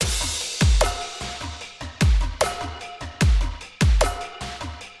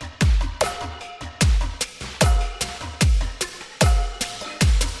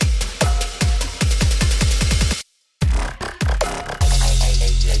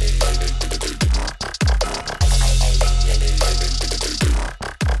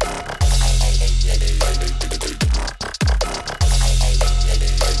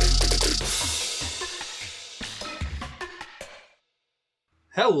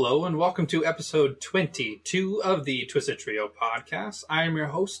Hello and welcome to episode 22 of the Twisted Trio podcast. I am your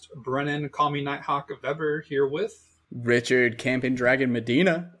host, Brennan, call me Nighthawk Weber, here with... Richard, Camping Dragon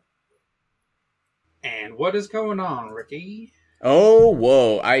Medina. And what is going on, Ricky? Oh,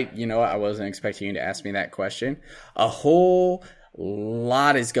 whoa. I wasn't expecting you to ask me that question. A whole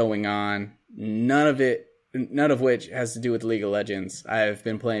lot is going on. None of which has to do with League of Legends. I've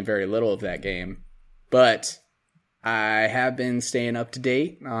been playing very little of that game. But I have been staying up to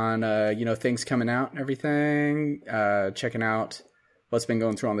date on, things coming out and everything. Checking out what's been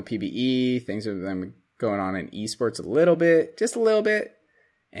going through on the PvE. Things that have been going on in esports just a little bit.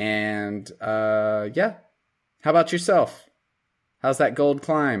 And, yeah. How about yourself? How's that gold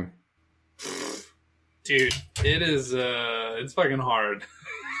climb? Dude, it is, it's fucking hard.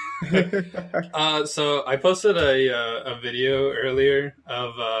 So I posted a video earlier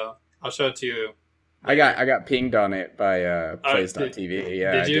of, I'll show it to you. I got pinged on it by Plays.tv.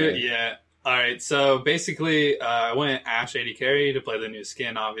 Yeah, did you? Yeah. All right. So basically, I went Ash 80 carry to play the new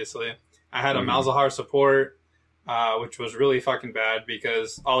skin. Obviously, I had a Malzahar support, which was really fucking bad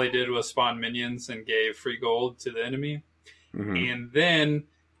because all he did was spawn minions and gave free gold to the enemy. Mm-hmm. And then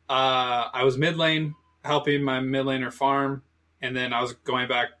I was mid lane helping my mid laner farm, and then I was going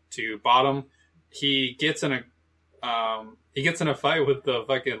back to bottom. He gets in a fight with the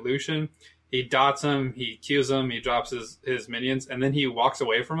fucking Lucian. He dots him, he Qs him, he drops his minions, and then he walks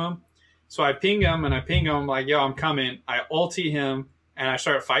away from him. So I ping him, like, yo, I'm coming. I ulti him, and I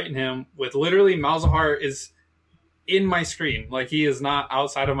start fighting him with literally Malzahar is in my screen. Like, he is not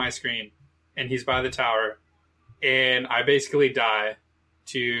outside of my screen, and he's by the tower. And I basically die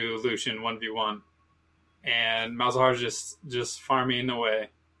to Lucian 1v1. And Malzahar's just farming away.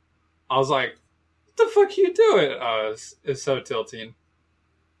 I was like, what the fuck are you doing? It's so tilting.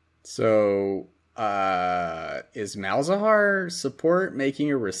 So, is Malzahar support making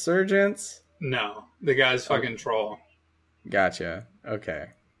a resurgence? No, the guy's fucking troll. Gotcha. Okay.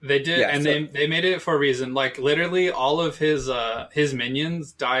 They did, yeah, and they made it for a reason. Like, literally, all of his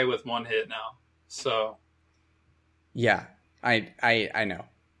minions die with one hit now. So, yeah, I know.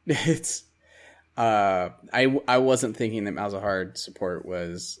 It's I wasn't thinking that Malzahar support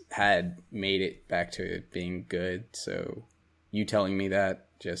had made it back to being good. So, you telling me that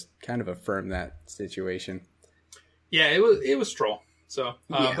just kind of affirmed that situation. Yeah, it was troll. So,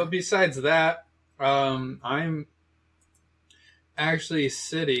 yeah. But besides that, I'm actually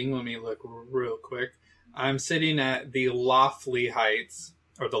sitting. Let me look real quick. I'm sitting at the Lofty heights,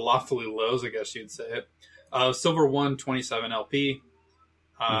 or the Lofty lows, I guess you'd say it. Silver 127 LP.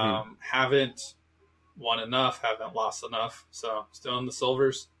 Haven't won enough. Haven't lost enough. So still in the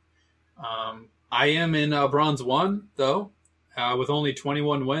silvers. I am in Bronze 1 though. With only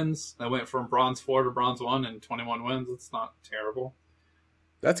 21 wins. I went from Bronze 4 to Bronze 1 and 21 wins. It's not terrible.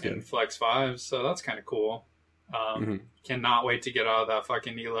 That's good. And Flex 5, so that's kind of cool. Cannot wait to get out of that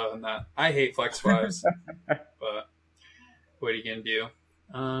fucking Elo and that. I hate Flex 5s, but what are you going to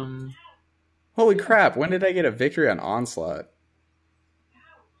do? Holy crap, when did I get a victory on Onslaught?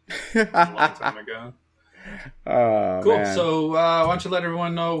 A long time ago. Oh, cool, man. So why don't you let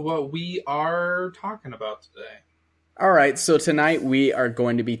everyone know what we are talking about today? All right, so tonight we are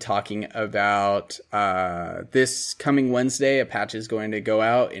going to be talking about this coming Wednesday. A patch is going to go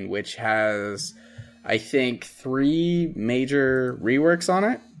out in which has, I think, 3 major reworks on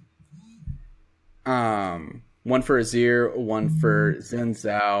it. One for Azir, one for Xin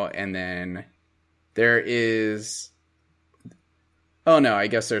Zhao, and then there is... Oh no, I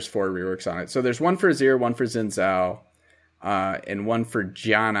guess there's 4 reworks on it. So there's one for Azir, one for Xin Zhao, and one for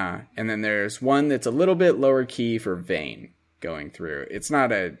Janna, and then there's one that's a little bit lower key for Vayne going through. It's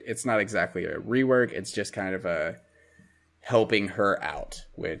not exactly a rework. It's just kind of a helping her out,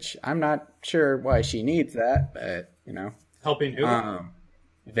 which I'm not sure why she needs that, but Helping who?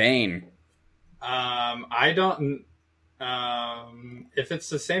 Vayne. I don't. If it's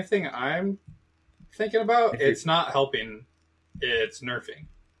the same thing I'm thinking about, it's not helping. It's nerfing.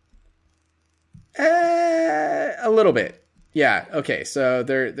 A little bit. Yeah, okay, so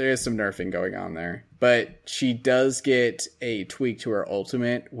there is some nerfing going on there. But she does get a tweak to her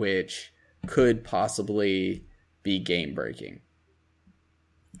ultimate, which could possibly be game-breaking.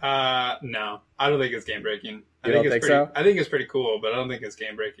 No. I don't think it's game-breaking. You don't think so? I think it's pretty cool, but I don't think it's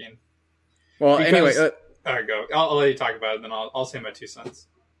game-breaking. Well, anyway... all right, go. I'll let you talk about it, then I'll say my 2 cents.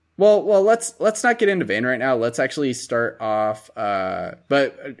 Well, let's not get into Vayne right now. Let's actually start off...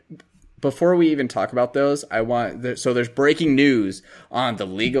 But before we even talk about those, so there's breaking news on the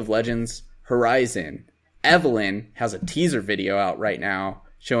League of Legends Horizon. Evelynn has a teaser video out right now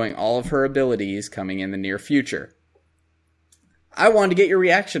showing all of her abilities coming in the near future. I wanted to get your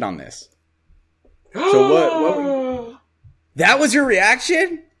reaction on this. So what that was your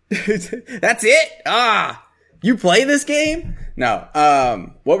reaction? That's it? You play this game? No.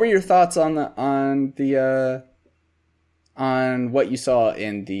 What were your thoughts on what you saw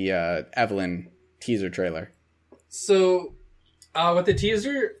in the Evelyn teaser trailer? So, with the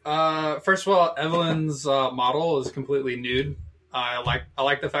teaser, first of all, Evelyn's model is completely nude. I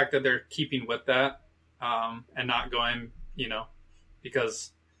like the fact that they're keeping with that, and not going,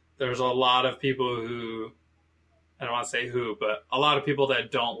 because there's a lot of people who, I don't want to say who, but a lot of people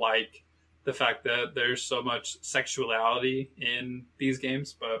that don't like the fact that there's so much sexuality in these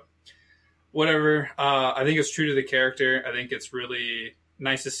games, but whatever. I think it's true to the character. I think it's really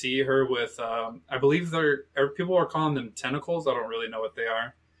nice to see her with, I believe people are calling them tentacles. I don't really know what they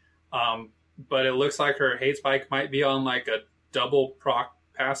are. But it looks like her hate spike might be on like a double proc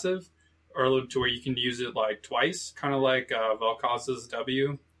passive, or to where you can use it like twice, kind of like Vel'Koz's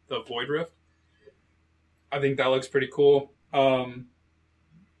W, the Void Rift. I think that looks pretty cool.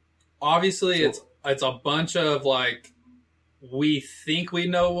 Obviously, it's a bunch of like, we think we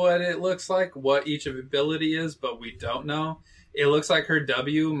know what it looks like, what each ability is, but we don't know. It looks like her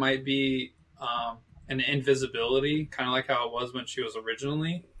W might be an invisibility, kind of like how it was when she was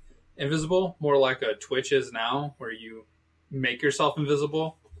originally invisible, more like a Twitch is now, where you make yourself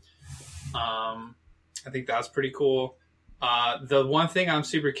invisible. I think that's pretty cool. The one thing I'm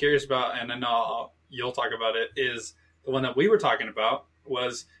super curious about, and I know you'll talk about it, is the one that we were talking about,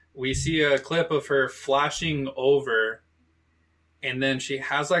 was we see a clip of her flashing over, and then she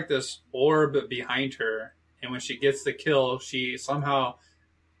has like this orb behind her, and when she gets the kill, she somehow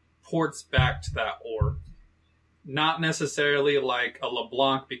ports back to that orb. Not necessarily like a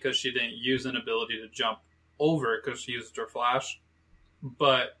LeBlanc, because she didn't use an ability to jump over because she used her flash,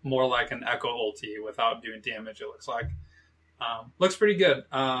 but more like an Echo ulti without doing damage, it looks like. Looks pretty good.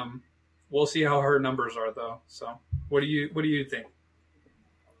 We'll see how her numbers are, though. So what do you think?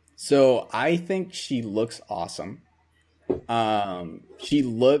 So I think she looks awesome. She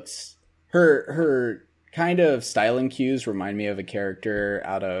looks, her kind of styling cues remind me of a character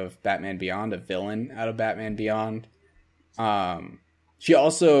out of Batman Beyond, a villain out of Batman Beyond. She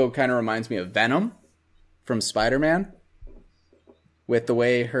also kind of reminds me of Venom from Spider-Man with the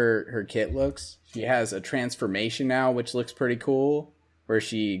way her kit looks. She has a transformation now, which looks pretty cool, where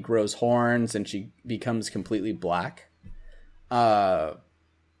she grows horns and she becomes completely black.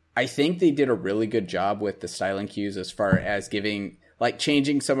 I think they did a really good job with the styling cues as far as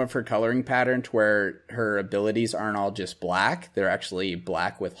changing some of her coloring pattern to where her abilities aren't all just black. They're actually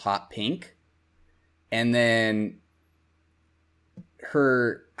black with hot pink. And then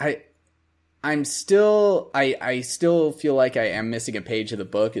I still feel like I am missing a page of the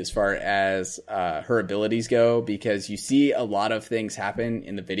book as far as her abilities go, because you see a lot of things happen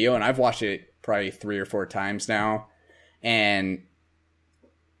in the video, and I've watched it probably 3 or 4 times now, and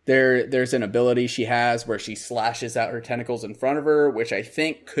there's an ability she has where she slashes out her tentacles in front of her, which I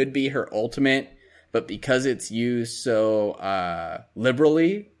think could be her ultimate, but because it's used so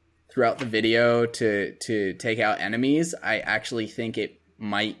liberally throughout the video to take out enemies, I actually think it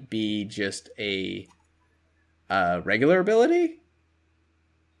might be just a regular ability.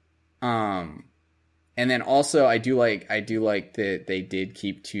 And then also I do like that they did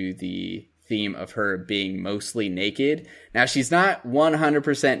keep to the theme of her being mostly naked. Now she's not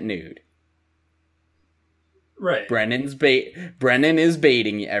 100% nude. Right. Brennan is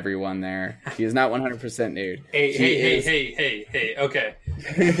baiting everyone there. She is not 100% nude. Hey. Okay.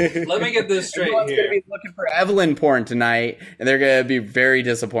 Let me get this straight Everyone's here. gonna be looking for Evelyn porn tonight, and they're gonna be very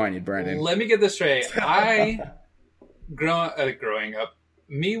disappointed, Brennan. Let me get this straight. Growing up,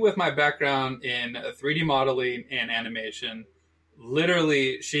 me with my background in 3D modeling and animation,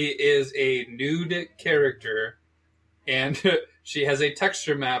 literally, she is a nude character, and she has a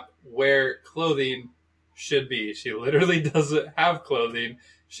texture map where clothing should be. She literally doesn't have clothing.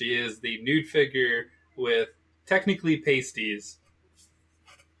 She is the nude figure with technically pasties.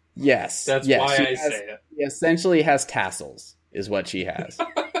 Yes. That's why I say it. She essentially has tassels, is what she has.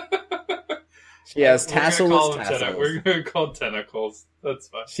 She has tassels. We're going to call tentacles. That's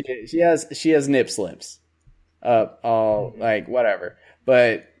fine. She has nip slips. All like whatever.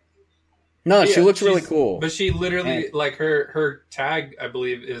 But no, yeah, she looks really cool. But she literally her tag, I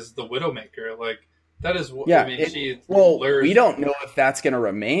believe, is the Widowmaker. Like that is what we don't know if that's going to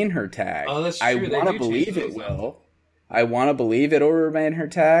remain her tag. Oh, that's true. I want to believe it will. I want to believe it'll remain her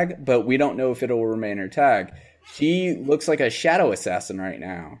tag, but we don't know if it'll remain her tag. She looks like a shadow assassin right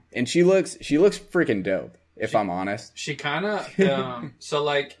now, and she looks freaking dope. If I'm honest, she kind of so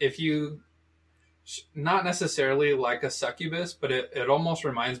like if you not necessarily like a succubus, but it almost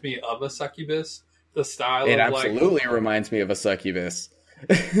reminds me of a succubus. The style It of absolutely reminds me of a succubus.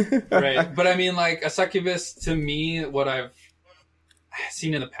 right. But I mean, like a succubus to me, what I've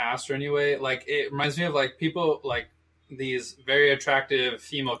seen in the past, or anyway, like it reminds me of like people like these very attractive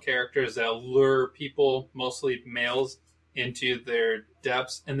female characters that lure people, mostly males, into their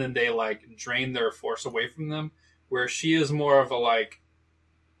depths, and then they like drain their force away from them. Where she is more of a like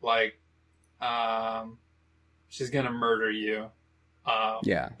she's gonna murder you,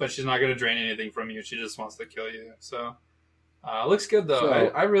 Yeah, but she's not gonna drain anything from you. She just wants to kill you. So looks good though.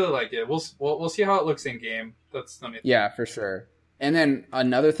 So, I really like it. We'll see how it looks in game. That's the main thing. yeah, for sure. And then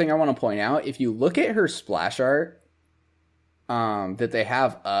another thing I want to point out: if you look at her splash art that they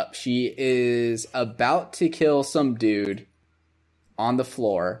have up, she is about to kill some dude on the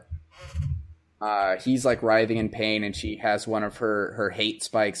floor. He's like writhing in pain, and she has one of her hate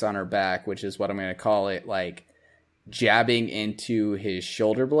spikes on her back, which is what I'm going to call it, like jabbing into his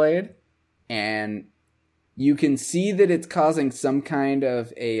shoulder blade. And you can see that it's causing some kind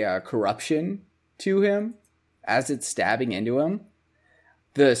of a corruption to him as it's stabbing into him.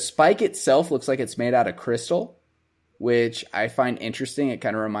 The spike itself looks like it's made out of crystal, which I find interesting. It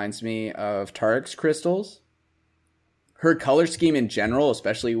kind of reminds me of Tarek's crystals. Her color scheme in general,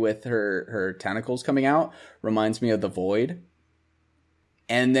 especially with her tentacles coming out, reminds me of the Void.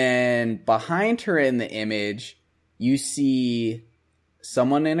 And then behind her in the image, you see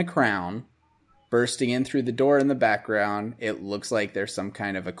someone in a crown bursting in through the door in the background. It looks like there's some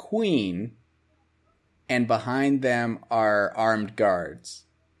kind of a queen. And behind them are armed guards.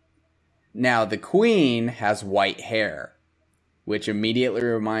 Now, the queen has white hair, which immediately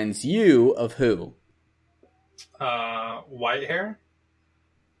reminds you of who? White hair.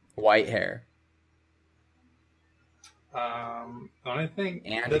 White hair. The only thing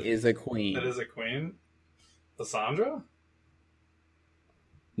And is a queen. That is a queen. Lysandra?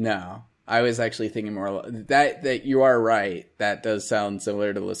 No. I was actually thinking more... That you are right. That does sound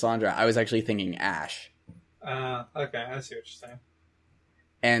similar to Lysandra. I was actually thinking Ash. Okay, I see what you're saying.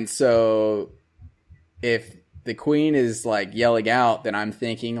 And so, if the queen is like yelling out, then I'm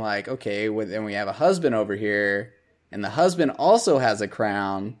thinking like, okay, well, then we have a husband over here, and the husband also has a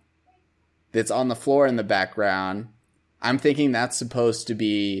crown that's on the floor in the background. I'm thinking that's supposed to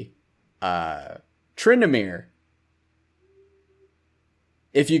be Tryndamere.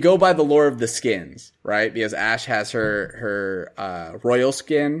 If you go by the lore of the skins, right? Because Ash has her royal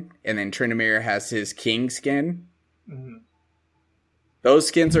skin, and then Tryndamere has his king skin. Mm-hmm. Those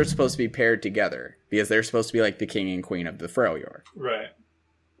skins are supposed to be paired together because they're supposed to be like the king and queen of the Freljord. Right.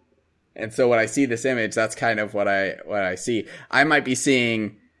 And so when I see this image, that's kind of what I see. I might be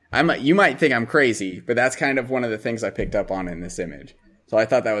seeing... You might think I'm crazy, but that's kind of one of the things I picked up on in this image. So I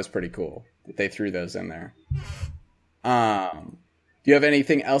thought that was pretty cool that they threw those in there. Do you have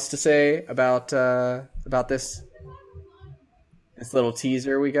anything else to say about this little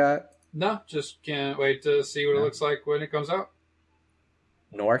teaser we got? No, just can't wait to see what it looks like when it comes out.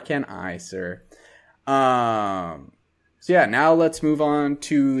 Nor can I, sir. So yeah, now let's move on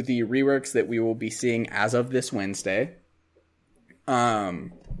to the reworks that we will be seeing as of this Wednesday. Though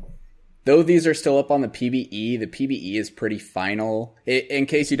these are still up on the PBE is pretty final. In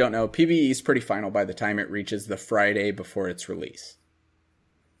case you don't know, PBE is pretty final by the time it reaches the Friday before its release.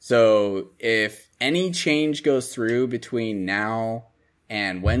 So if any change goes through between now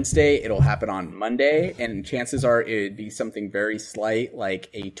and Wednesday, it'll happen on Monday, and chances are it'd be something very slight, like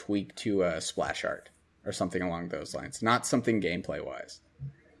a tweak to a splash art or something along those lines, not something gameplay wise.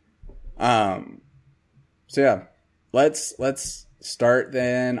 So yeah, let's start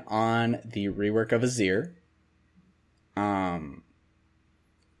then on the rework of Azir.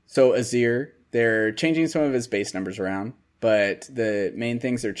 So Azir, they're changing some of his base numbers around, but the main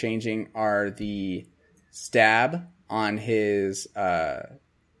things they're changing are the stab on his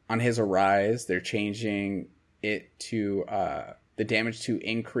Arise. They're changing it to the damage to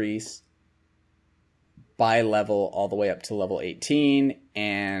increase by level all the way up to level 18,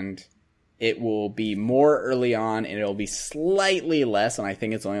 and it will be more early on, and it'll be slightly less, and I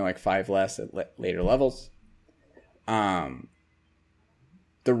think it's only like 5 less at later levels.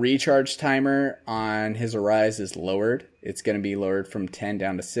 The recharge timer on his Arise is lowered. It's going to be lowered from 10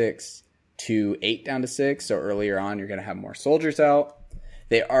 down to 6 to 8 down to 6, so earlier on you're going to have more soldiers out.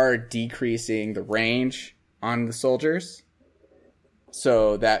 They are decreasing the range on the soldiers,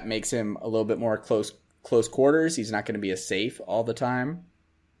 so that makes him a little bit more close quarters. He's not going to be as safe all the time.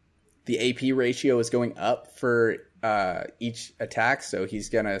 The AP ratio is going up for each attack, so he's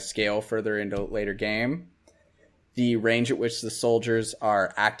going to scale further into later game. the range at which the soldiers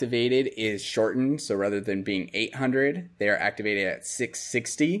are activated is shortened. So rather than being 800, they are activated at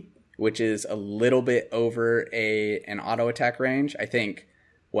 660, which is a little bit over an auto attack range. I think,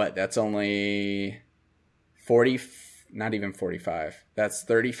 that's only 40, not even 45. That's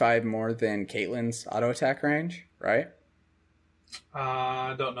 35 more than Caitlyn's auto attack range, right?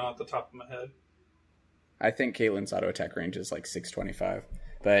 I don't know off the top of my head. I think Caitlyn's auto attack range is like 625,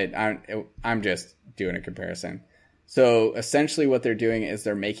 but I'm just doing a comparison. So essentially what they're doing is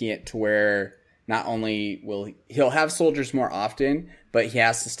they're making it to where not only he'll have soldiers more often, but he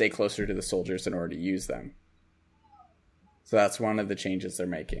has to stay closer to the soldiers in order to use them. So that's one of the changes they're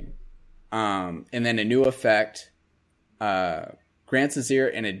making. And then a new effect grants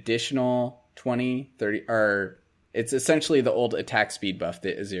Azir an additional 20, 30, or it's essentially the old attack speed buff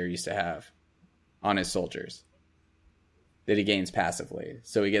that Azir used to have on his soldiers that he gains passively.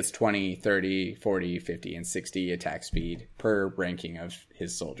 So he gets 20, 30, 40, 50, and 60 attack speed per ranking of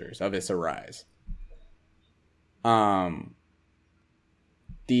his soldiers, of his Arise. So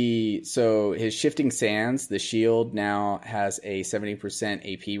his Shifting Sands, the shield now has a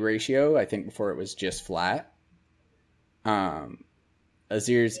 70% AP ratio. I think before it was just flat.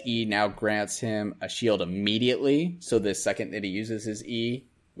 Azir's E now grants him a shield immediately. So the second that he uses his E,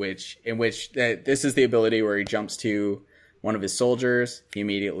 this is the ability where he jumps to one of his soldiers, he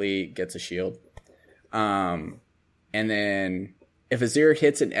immediately gets a shield. And then if Azir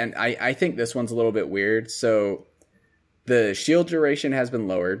hits and I think this one's a little bit weird. So the shield duration has been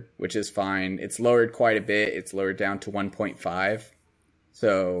lowered, which is fine. It's lowered quite a bit. It's lowered down to 1.5.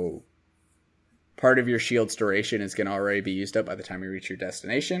 So part of your shield's duration is going to already be used up by the time you reach your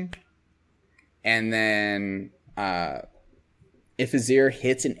destination. And then if Azir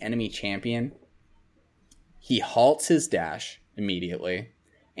hits an enemy champion, he halts his dash immediately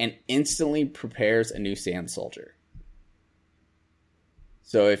and instantly prepares a new Sand Soldier.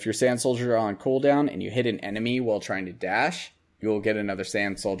 So if your Sand Soldier are on cooldown and you hit an enemy while trying to dash, you will get another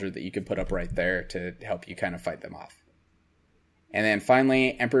Sand Soldier that you can put up right there to help you kind of fight them off. And then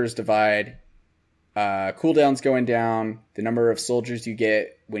finally, Emperor's Divide. Cooldown's going down. The number of soldiers you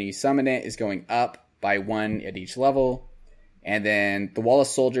get when you summon it is going up by 1 at each level. And then the Wall of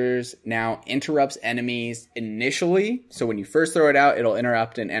Soldiers now interrupts enemies initially. So when you first throw it out, it'll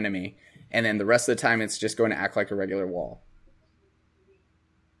interrupt an enemy. And then the rest of the time, it's just going to act like a regular wall.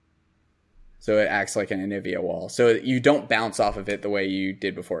 So it acts like an Anivia wall. So you don't bounce off of it the way you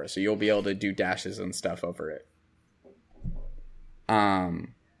did before. So you'll be able to do dashes and stuff over it. So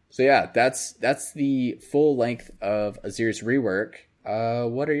yeah, that's the full length of Azir's rework.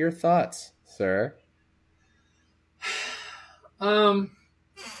 What are your thoughts, sir?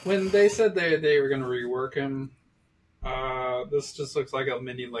 When they said they were going to rework him, this just looks like a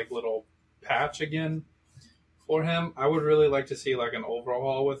mini little patch again for him. I would really like to see an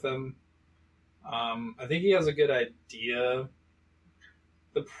overhaul with him. I think he has a good idea.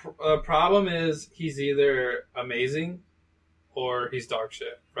 The problem is he's either amazing or he's dog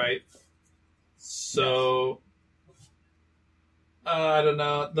shit, right? So, I don't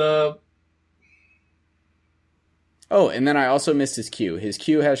know. Oh, and then I also missed his Q. His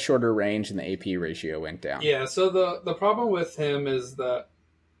Q has shorter range and the AP ratio went down. Yeah, so the problem with him is that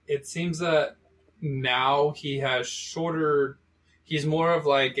it seems that now he has shorter... He's more of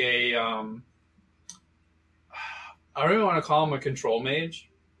I don't even want to call him a control mage,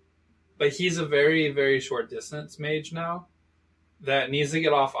 but he's a very, very short distance mage now that needs to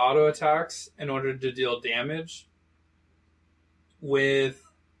get off auto attacks in order to deal damage. With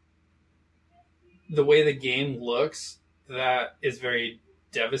the way the game looks, that is very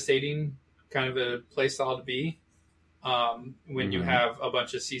devastating kind of a playstyle to be when you have a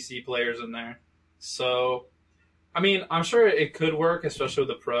bunch of CC players in there. So, I mean, I'm sure it could work, especially with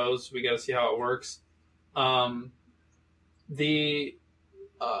the pros. We got to see how it works.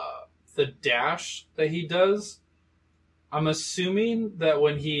 The dash that he does, I'm assuming that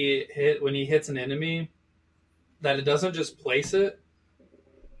when he hits an enemy, that it doesn't just place it.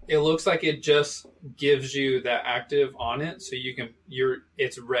 It looks like it just gives you that active on it, so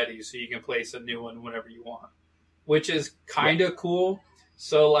it's ready, so you can place a new one whenever you want, which is kind of cool.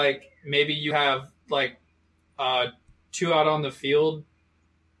 So maybe you have 2 out on the field,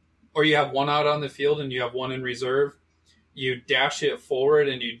 or you have 1 out on the field and you have 1 in reserve. You dash it forward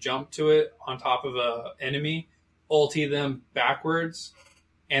and you jump to it on top of a enemy, ulti them backwards,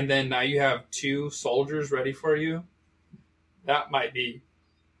 and then now you have 2 soldiers ready for you. That might be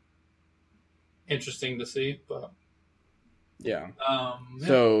interesting to see, but yeah.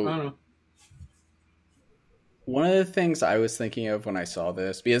 So I don't know. One of the things I was thinking of when I saw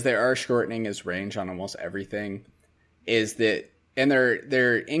this, because they are shortening his range on almost everything, is that, and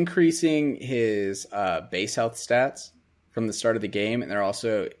they're increasing his base health stats from the start of the game, and they're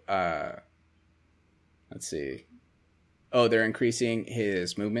also let's see. Oh, they're increasing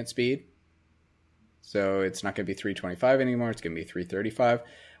his movement speed. So it's not going to be 325 anymore. It's going to be 335.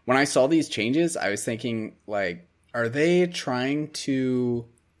 When I saw these changes, I was thinking, like, are they trying to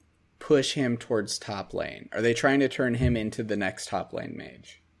push him towards top lane? Are they trying to turn him into the next top lane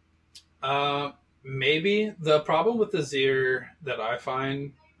mage? Maybe. The problem with Azir that I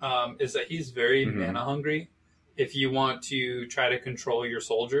find is that he's very mana hungry if you want to try to control your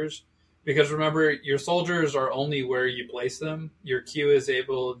soldiers. Because remember, your soldiers are only where you place them. Your Q is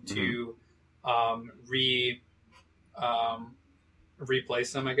able to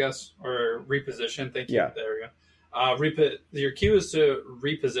replace them, I guess, or reposition. Thank you. Yeah. There we go. Your Q is to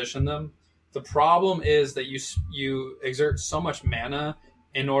reposition them. The problem is that you exert so much mana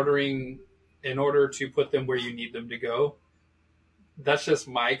in order to put them where you need them to go. That's just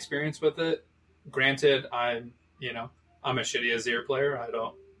my experience with it. Granted, I'm a shitty Azir player. I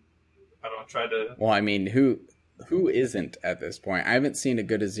don't try to. Well, I mean, who isn't at this point? I haven't seen a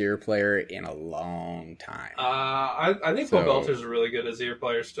good Azir player in a long time. I think Belter's a really good Azir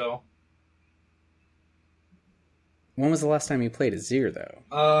player still. When was the last time you played Azir, though?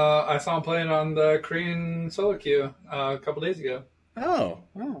 I saw him playing on the Korean solo queue a couple days ago. Oh,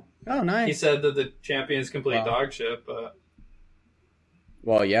 nice. He said that the champion is complete dog shit, but...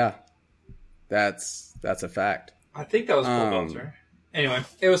 Well, yeah. That's a fact. I think that was Full Belter. Anyway,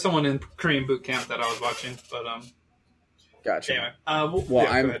 it was someone in Korean boot camp that I was watching, but Gotcha.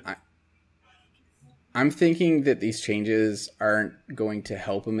 Anyway, I'm thinking that these changes aren't going to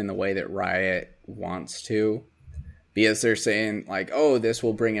help him in the way that Riot wants to, because they're saying like, oh, this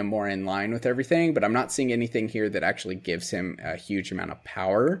will bring him more in line with everything, but I'm not seeing anything here that actually gives him a huge amount of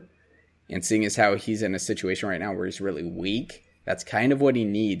power. And seeing as how he's in a situation right now where he's really weak, that's kind of what he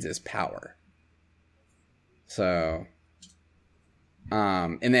needs is power. So...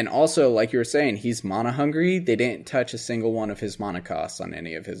 and then also, like you were saying, he's mana hungry. They didn't touch a single one of his mana costs on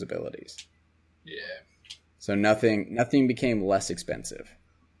any of his abilities. Yeah. So nothing became less expensive.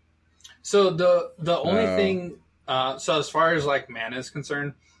 So the only thing, so as far as like mana is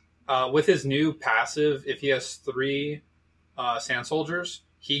concerned, with his new passive, if he has 3 Sand Soldiers,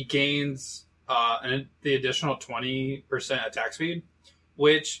 he gains the additional 20% attack speed,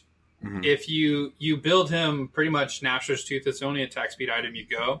 which... Mm-hmm. If you build him pretty much Napster's Tooth, it's the only attack speed item you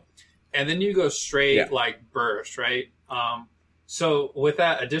go. And then you go straight like burst, right? So with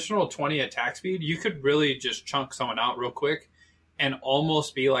that additional 20 attack speed, you could really just chunk someone out real quick and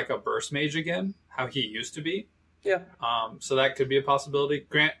almost be like a burst mage again, how he used to be. Yeah. So that could be a possibility.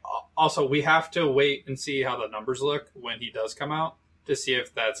 Also, we have to wait and see how the numbers look when he does come out to see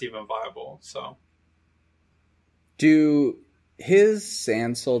if that's even viable. So, do his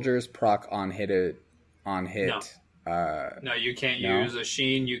Sand Soldiers proc on hit? No, you can't use a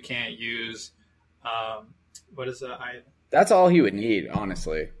Sheen. You can't use what is that? That's all he would need,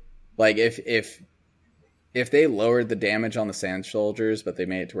 honestly. Like if they lowered the damage on the Sand Soldiers, but they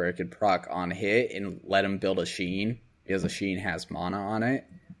made it to where it could proc on hit and let him build a Sheen because a Sheen has mana on it,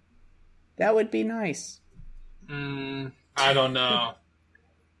 that would be nice. I don't know.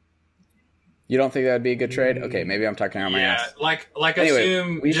 You don't think that would be a good trade? Okay, maybe I'm talking out my ass. Anyway,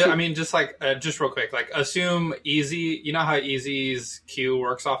 assume... just real quick, like, assume Easy... You know how Easy's Q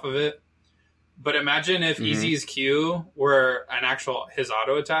works off of it? But imagine if Easy's Q were his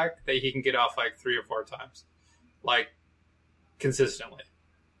auto attack that he can get off, like, 3 or 4 times. Like, consistently.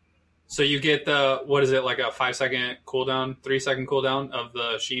 So you get the... What is it, like a 5-second cooldown, 3-second cooldown of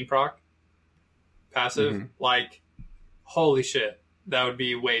the Sheen proc passive? Like, holy shit. That would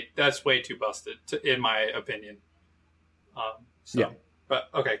be that's way too busted, in my opinion. But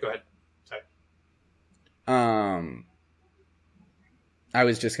okay, go ahead. Sorry. I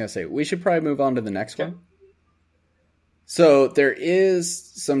was just gonna say we should probably move on to the next one. So there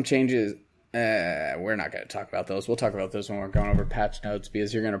is some changes. We're not going to talk about those. We'll talk about those when we're going over patch notes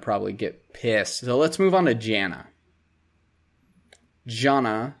because you're going to probably get pissed. So let's move on to Janna.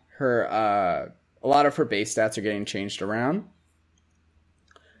 Janna, a lot of her base stats are getting changed around.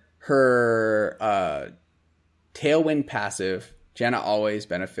 Her Tailwind passive, Janna always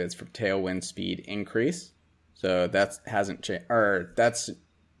benefits from Tailwind speed increase. So that hasn't changed, or that's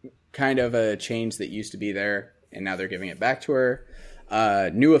kind of a change that used to be there, and now they're giving it back to her.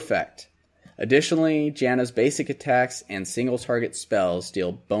 New effect. Additionally, Janna's basic attacks and single target spells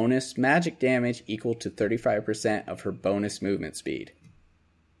deal bonus magic damage equal to 35% of her bonus movement speed.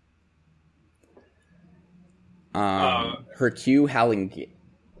 Her Q Howling...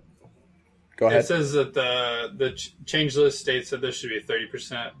 Go ahead. It says that the change list states that this should be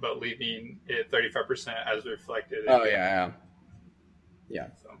 30%, but leaving it 35% as reflected. Oh yeah.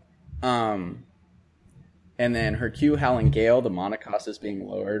 So. And then her Q Howling Gale, the mana cost is being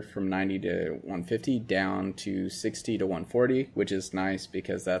lowered from 90 to 150 down to 60 to 140, which is nice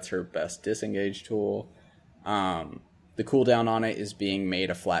because that's her best disengage tool. The cooldown on it is being made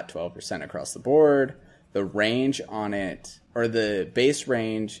a flat 12% across the board. The range on it, or the base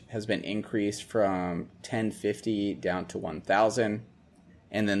range, has been increased from 1050 down to 1000.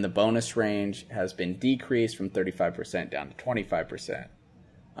 And then the bonus range has been decreased from 35% down to 25%.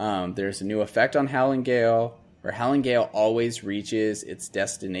 There's a new effect on Howling Gale, where Howling Gale always reaches its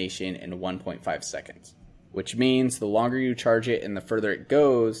destination in 1.5 seconds, which means the longer you charge it and the further it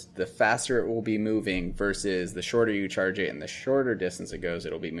goes, the faster it will be moving, versus the shorter you charge it and the shorter distance it goes,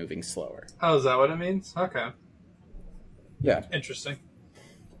 it'll be moving slower. Oh, is that what it means? Okay. Yeah. Interesting.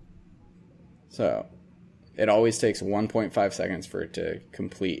 So, it always takes 1.5 seconds for it to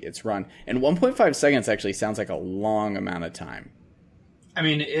complete its run. And 1.5 seconds actually sounds like a long amount of time. I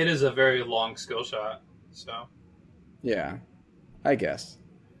mean, it is a very long skill shot, so. Yeah, I guess.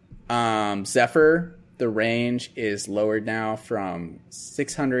 Zephyr, the range is lowered now from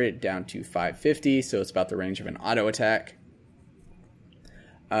 600 down to 550, so it's about the range of an auto attack.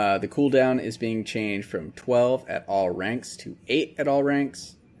 The cooldown is being changed from 12 at all ranks to 8 at all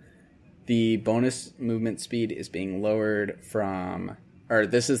ranks. The bonus movement speed is being lowered from... Or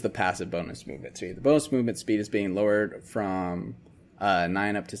this is the passive bonus movement speed. The bonus movement speed is being lowered from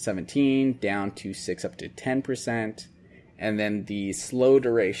 9 up to 17, down to 6 up to 10%. And then the slow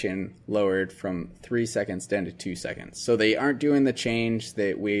duration lowered from 3 seconds down to 2 seconds. So they aren't doing the change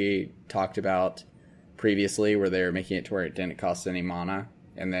that we talked about previously, where they're making it to where it didn't cost any mana.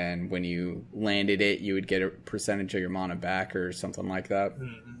 And then when you landed it, you would get a percentage of your mana back or something like that.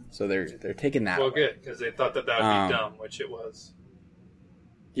 Mm-hmm. So they're taking that. Well, away. Good, because they thought that would be dumb, which it was.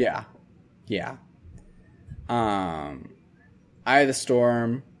 Yeah. Eye of the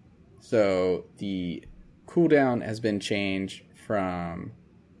Storm. So the cooldown has been changed from...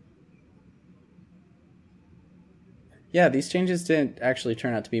 Yeah, these changes didn't actually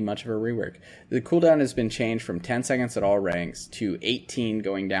turn out to be much of a rework. The cooldown has been changed from 10 seconds at all ranks to 18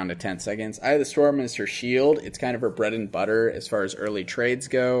 going down to 10 seconds. Eye of the Storm is her shield. It's kind of her bread and butter as far as early trades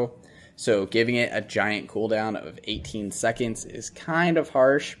go. So giving it a giant cooldown of 18 seconds is kind of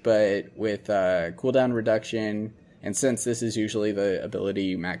harsh, but with cooldown reduction, and since this is usually the ability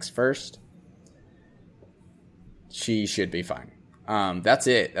you max first, she should be fine. That's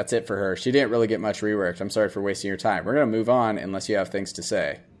it. That's it for her. She didn't really get much reworked. I'm sorry for wasting your time. We're going to move on unless you have things to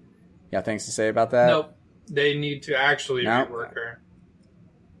say. You got things to say about that? Nope. They need to actually rework her.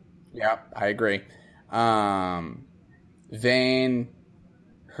 Yeah, I agree. Vayne,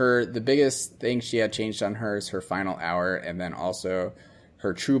 the biggest thing she had changed on her is her final hour, and then also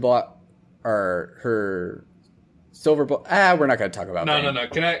her true block, or her silver block. We're not going to talk about Vayne.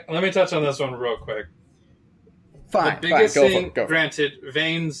 No. Let me touch on this one real quick. Fine, the biggest thing, go granted,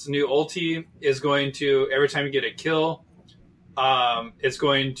 Vayne's new ulti is going to, every time you get a kill, it's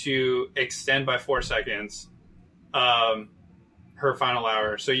going to extend by 4 seconds her final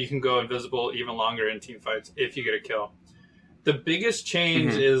hour. So you can go invisible even longer in team fights if you get a kill. The biggest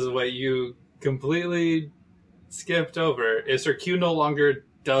change is what you completely skipped over, is her Q no longer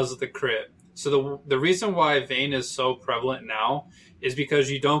does the crit. So the reason why Vayne is so prevalent now is because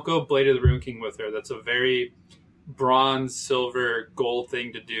you don't go Blade of the Rune King with her. That's a very... bronze, silver, gold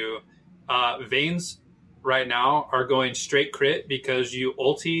thing to do. Vaynes right now are going straight crit because you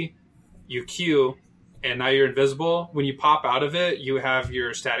ulti, you Q, and now you're invisible. When you pop out of it, you have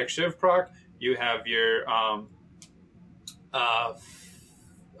your static shiv proc, you have your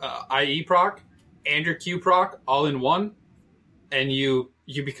IE proc, and your Q proc all in one, and you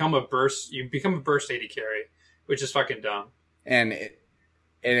become a burst AD carry, which is fucking dumb. And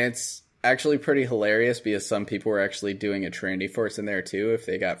it's actually pretty hilarious because some people were actually doing a Trinity Force in there too if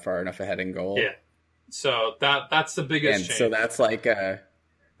they got far enough ahead in gold. Yeah. So that's the biggest change. So that's like a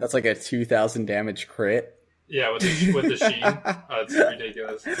 2,000 damage crit. Yeah, with the Sheen. It's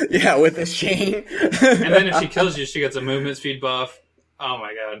ridiculous. Yeah, with the Sheen. And then if she kills you, she gets a movement speed buff. Oh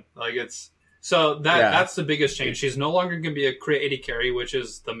my god. Like that's the biggest change. She's no longer gonna be a crit AD carry, which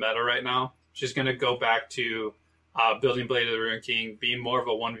is the meta right now. She's gonna go back to building Blade of the Rune King, being more of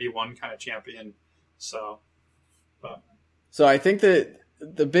a 1v1 kind of champion. So I think that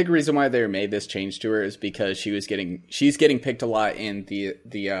the big reason why they made this change to her is because she's getting picked a lot in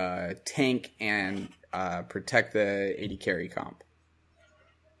the tank and protect the AD carry comp.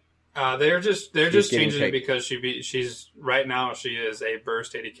 They're just changing it picked. because she's right now she is a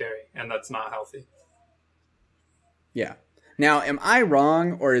burst AD carry, and that's not healthy. Yeah. Now, am I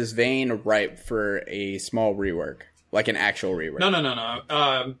wrong, or is Vayne ripe for a small rework, like an actual rework?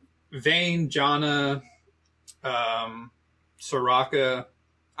 No. Vayne, Janna, Soraka.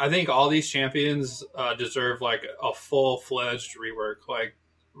 I think all these champions deserve like a full-fledged rework. Like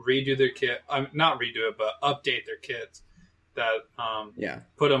redo their kit. Not redo it, but update their kits. That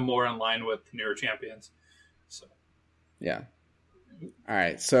put them more in line with newer champions. So yeah. All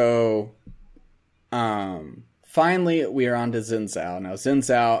right. So finally we are on to Xin Zhao. Now Xin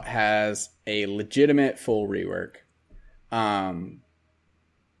Zhao has a legitimate full rework.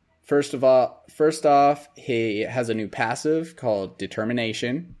 First off, he has a new passive called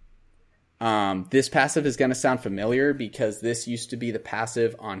Determination. This passive is going to sound familiar because this used to be the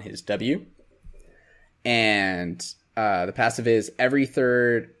passive on his W. And the passive is every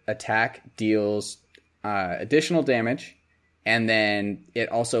third attack deals additional damage, and then it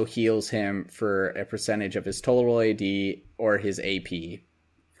also heals him for a percentage of his total AD or his AP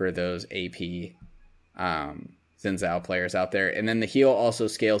for those AP Xin Zhao players out there. And then the heal also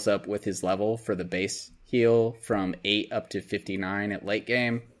scales up with his level for the base heal from 8 up to 59 at late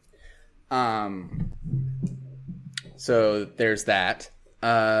game. So there's that.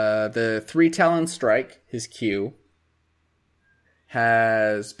 The 3 Talon Strike, his Q,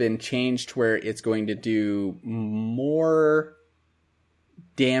 has been changed where it's going to do more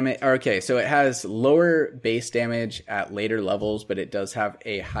damage. Okay, so it has lower base damage at later levels, but it does have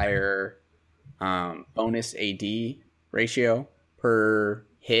a higher bonus AD ratio per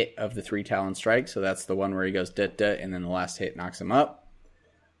hit of the 3 Talon Strike. So that's the one where he goes duh, and then the last hit knocks him up.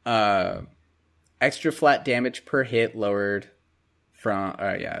 Extra flat damage per hit lowered from...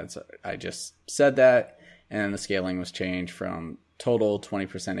 I just said that. And then the scaling was changed from total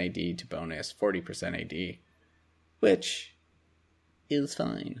 20% AD to bonus 40% AD, which is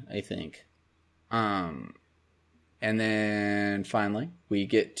fine, I think. And then finally, we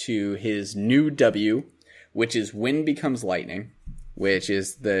get to his new W, which is Wind Becomes Lightning, which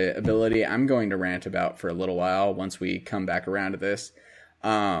is the ability I'm going to rant about for a little while once we come back around to this.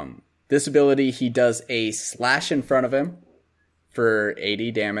 This ability, he does a slash in front of him for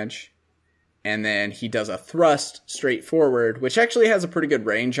 80 damage. And then he does a thrust straight forward, which actually has a pretty good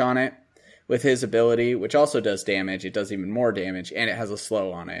range on it with his ability, which also does damage. It does even more damage, and it has a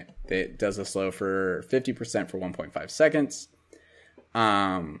slow on it. It does a slow for 50% for 1.5 seconds.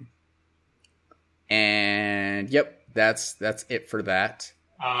 And yep, that's it for that.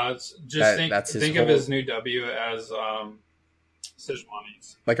 Think of his new W as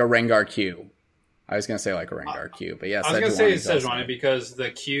Sejuani's. Like a Rengar Q. I was gonna say like a Rengar Q, but yeah, I was gonna say Sejuani because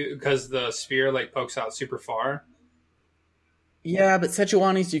the sphere like pokes out super far. Yeah, but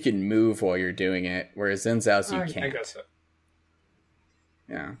Sejuani's you can move while you're doing it, whereas Xin Zhao's you can't. I guess so.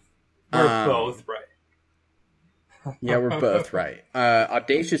 Yeah, we're both right. Yeah, we're both right.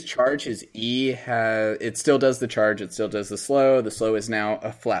 Audacious Charge, his E it still does the charge, it still does the slow. The slow is now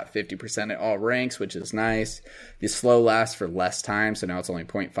a flat 50% at all ranks, which is nice. The slow lasts for less time, so now it's only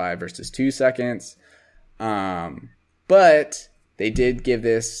 0.5 versus 2 seconds. But they did give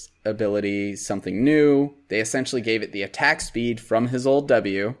this ability something new. They essentially gave it the attack speed from his old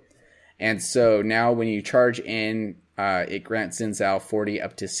W. And so now when you charge in, it grants Xin Zhao 40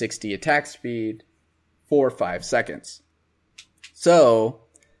 up to 60 attack speed for 5 seconds. So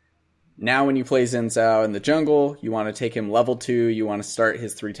now when you play Xin Zhao in the jungle, you want to take him level 2, you want to start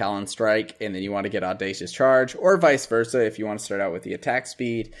his 3 Talon Strike, and then you want to get Audacious Charge, or vice versa if you want to start out with the attack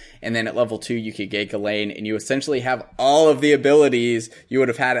speed, and then at level 2 you could gank a lane, and you essentially have all of the abilities you would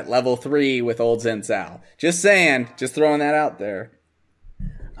have had at level 3 with old Xin Zhao. Just saying, just throwing that out there.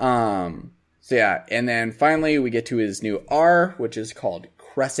 So yeah, and then finally we get to his new R, which is called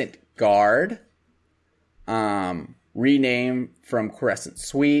Crescent Guard. Rename from Crescent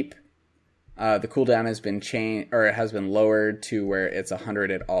Sweep. The cooldown has been changed, or it has been lowered to where it's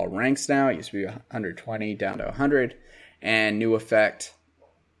 100 at all ranks now. It used to be 120 down to 100. And new effect.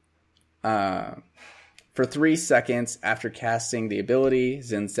 For 3 seconds after casting the ability,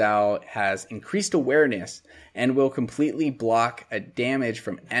 Xin Zhao has increased awareness and will completely block a damage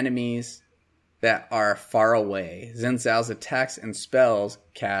from enemies that are far away. Xin Zhao's attacks and spells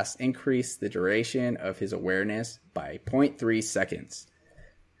cast increase the duration of his awareness by 0.3 seconds.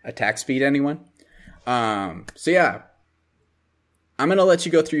 Attack speed, anyone? So yeah, I'm going to let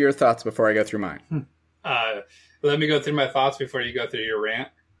you go through your thoughts before I go through mine. Let me go through my thoughts before you go through your rant.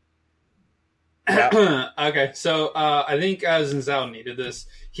 Yeah. Okay, so I think Xin Zhao needed this.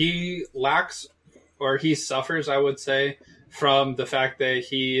 He lacks, or he suffers, I would say, from the fact that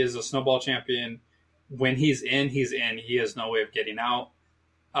he is a snowball champion. When he's in, he's in. He has no way of getting out.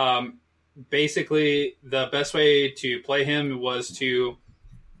 Basically, the best way to play him was to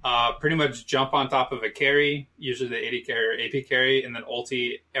pretty much jump on top of a carry, usually the AD carry or AP carry, and then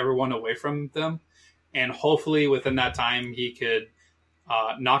ulti everyone away from them. And hopefully within that time, he could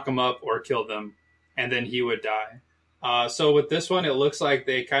knock them up or kill them, and then he would die. So with this one, it looks like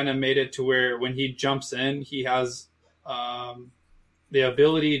they kind of made it to where when he jumps in, he has the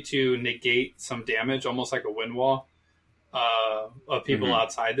ability to negate some damage, almost like a wind wall of people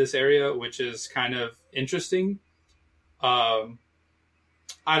outside this area, which is kind of interesting. I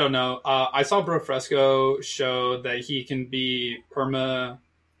don't know. I saw Bro Fresco show that he can be perma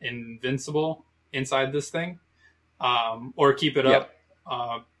invincible inside this thing, or keep it up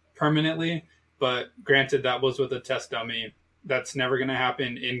permanently. But granted, that was with a test dummy. That's never going to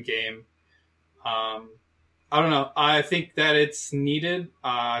happen in game. I don't know. I think that it's needed.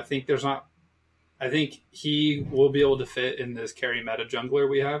 I think he will be able to fit in this carry meta jungler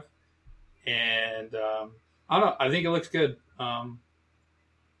we have, and I don't know. I think it looks good.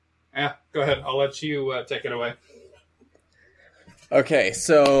 Yeah, go ahead. I'll let you take it away. Okay,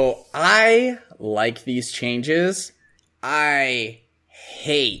 so I like these changes. I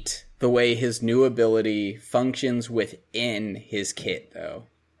hate the way his new ability functions within his kit, though.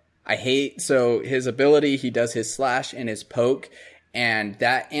 So his ability, he does his slash and his poke, and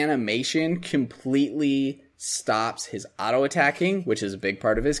that animation completely stops his auto-attacking, which is a big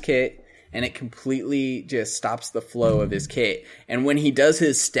part of his kit, and it completely just stops the flow of his kit. And when he does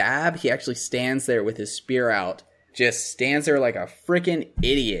his stab, he actually stands there with his spear out, just stands there like a freaking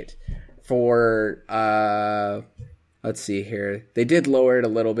idiot for, let's see here. They did lower it a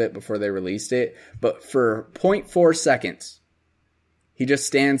little bit before they released it, but for 0.4 seconds, he just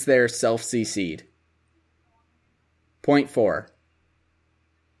stands there self-CC'd. 0.4.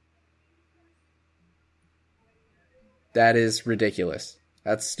 That is ridiculous.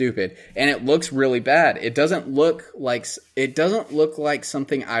 That's stupid. And it looks really bad. It doesn't look like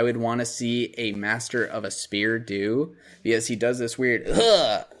something I would want to see a master of a spear do, because he does this weird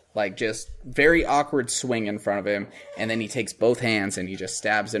like just very awkward swing in front of him, and then he takes both hands and he just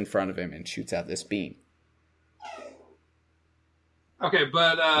stabs in front of him and shoots out this beam. Okay,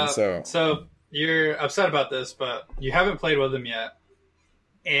 but so you're upset about this, but you haven't played with him yet.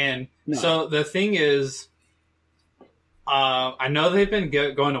 And so the thing is, I know they've been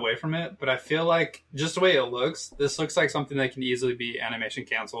going away from it, but I feel like just the way it looks, this looks like something that can easily be animation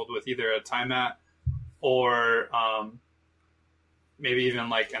canceled with either a time at or maybe even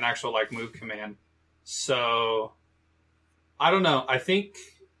like an actual like move command. So I don't know. I think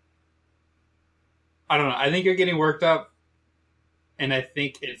you're getting worked up, and I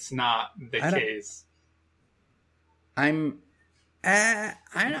think it's not the case. I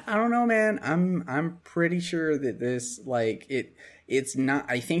don't know, man. I'm pretty sure that this, like, it's not.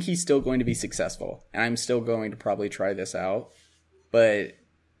 I think he's still going to be successful, and I'm still going to probably try this out. But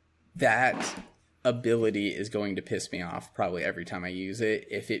that ability is going to piss me off probably every time I use it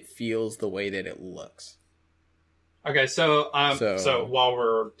if it feels the way that it looks. Okay, so while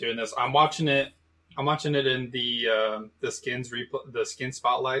we're doing this, I'm watching it in the skin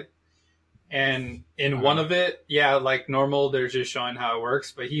spotlight. And in one of it, yeah, like normal, they're just showing how it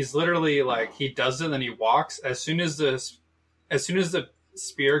works. But he's literally like, he does it and he walks. As soon as the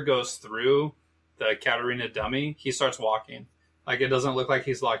spear goes through the Katarina dummy, he starts walking. Like, it doesn't look like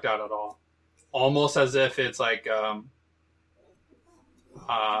he's locked out at all. Almost as if it's like, the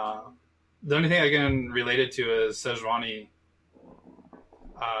only thing I can relate it to is Sejuani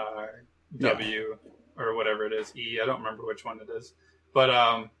W or whatever it is. E, I don't remember which one it is.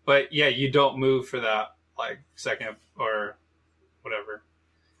 But yeah, you don't move for that like second or whatever.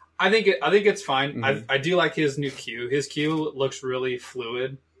 I think it's fine. Mm-hmm. I do like his new Q. His Q looks really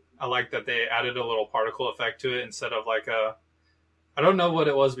fluid. I like that they added a little particle effect to it instead of like I don't know what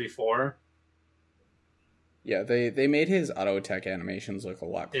it was before. Yeah, they made his auto attack animations look a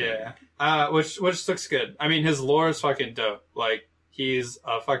lot cooler. Yeah, which looks good. I mean, his lore is fucking dope. Like, he's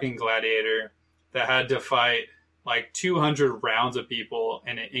a fucking gladiator that had to fight like 200 rounds of people,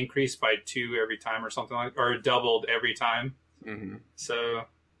 and it increased by 2 every time or something like, or it doubled every time. Mm-hmm. So,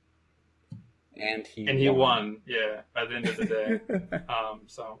 and he won. Yeah, by the end of the day.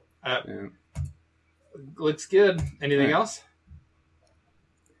 Looks good. Anything else?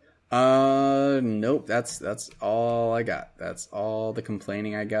 Nope. That's all I got. That's all the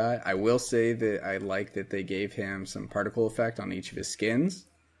complaining I got. I will say that I like that they gave him some particle effect on each of his skins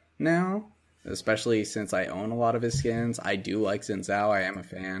now. especially since I own a lot of his skins. I do like Xin Zhao. I am a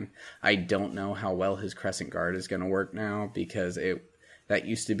fan. I don't know how well his Crescent Guard is going to work now, because that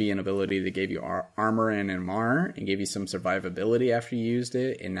used to be an ability that gave you armor and Mar and gave you some survivability after you used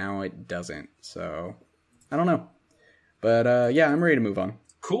it, and now it doesn't. So, I don't know. But yeah, I'm ready to move on.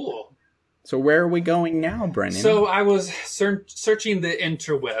 Cool. So where are we going now, Brennan? So I was searching the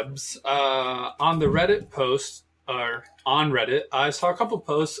interwebs on the Reddit post, or on Reddit. I saw a couple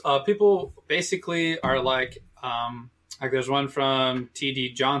posts. People basically are like there's one from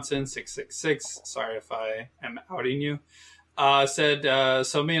TD Johnson 666. Sorry if I am outing you. Said,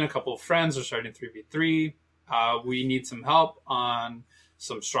 so me and a couple of friends are starting 3v3. We need some help on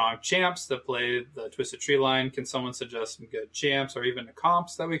some strong champs that play the Twisted Tree line. Can someone suggest some good champs or even the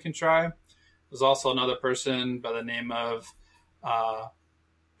comps that we can try? There's also another person by the name of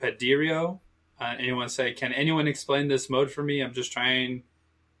Pedirio. Anyone say, can anyone explain this mode for me? I'm just trying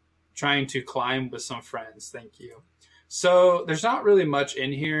to climb with some friends. Thank you. So there's not really much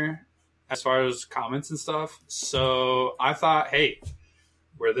in here as far as comments and stuff. So I thought, hey,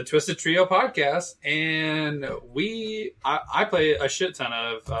 we're the Twisted Trio podcast, and I play a shit ton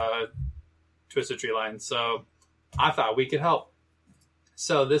of Twisted Tree lines. So I thought we could help.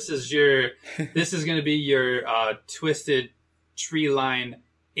 So this is going to be your Twisted Tree line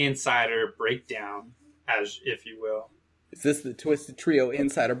insider breakdown, as if you will. Is this the Twisted Trio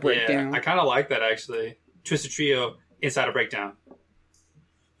insider breakdown? Yeah, I kind of like that, actually. Twisted Trio insider breakdown.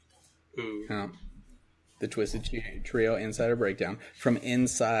 Ooh. The Twisted Trio insider breakdown from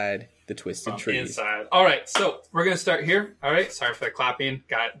inside the Twisted Tree. Inside. All right, so we're going to start here. All right, sorry for the clapping.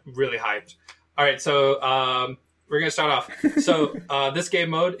 Got really hyped. All right, so we're going to start off. So this game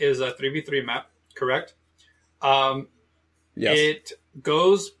mode is a 3v3 map, correct? Yes. It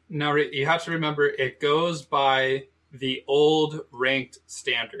goes, now you have to remember, it goes by the old ranked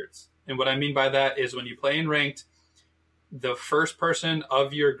standards. And what I mean by that is when you play in ranked, the first person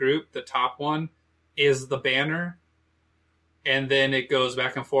of your group, the top one, is the banner. And then it goes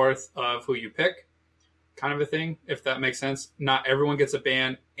back and forth of who you pick, kind of a thing, if that makes sense. Not everyone gets a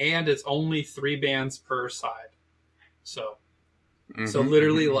ban, and it's only 3 bans per side. So, so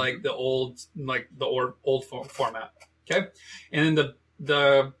literally like the old format. Okay. And then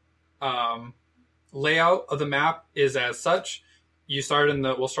the layout of the map is as such. We'll start in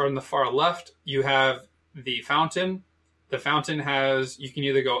the far left. You have the fountain. The fountain has, you can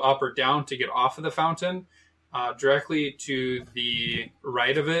either go up or down to get off of the fountain. Directly to the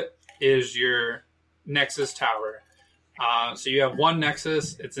right of it is your Nexus tower. So you have one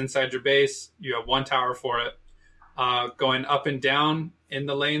Nexus. It's inside your base. You have one tower for it. Going up and down in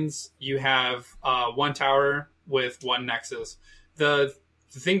the lanes, you have one tower with one Nexus. The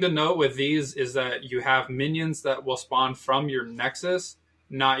thing to note with these is that you have minions that will spawn from your Nexus,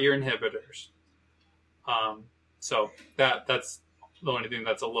 not your inhibitors. So that's the only thing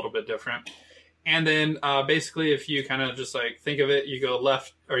that's a little bit different. And then basically, if you kind of just like think of it, you go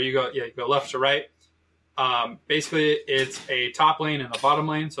left to right. Basically, it's a top lane and a bottom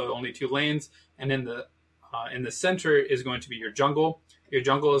lane, so only 2 lanes. And in the center is going to be your jungle. Your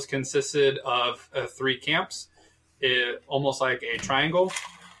jungle is consisted of 3 camps, almost like a triangle.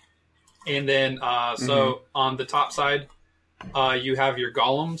 And then so on the top side, you have your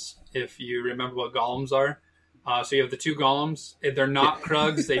golems. If you remember what golems are. So you have the 2 golems. They're not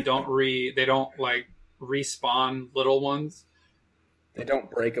Krugs. They don't like respawn little ones. They don't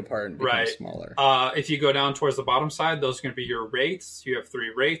break apart and become smaller. If you go down towards the bottom side, those are going to be your wraiths. You have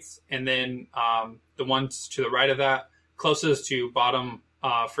 3 wraiths, and then the ones to the right of that, closest to bottom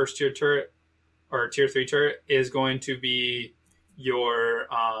first tier turret or tier 3 turret, is going to be your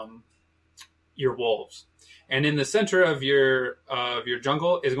wolves. And in the center of your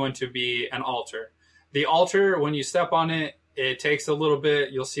jungle is going to be an altar. The altar, when you step on it, it takes a little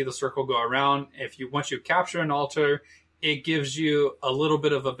bit. You'll see the circle go around. Once you capture an altar, it gives you a little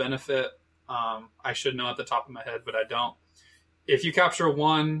bit of a benefit. I should know at the top of my head, but I don't. If you capture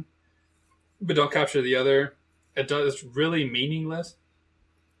one, but don't capture the other, it's really meaningless.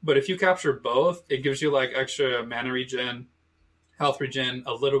 But if you capture both, it gives you like extra mana regen, health regen,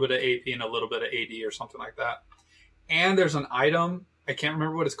 a little bit of AP, and a little bit of AD or something like that. And there's an item. I can't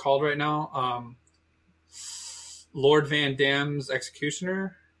remember what it's called right now. Lord Van Dam's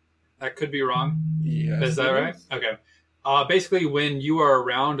Executioner. That could be wrong. Yes, is that right? Okay. Basically, when you are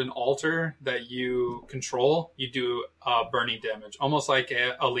around an altar that you control, you do burning damage, almost like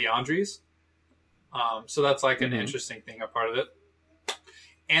a Leandri's. So that's like an interesting thing, a part of it.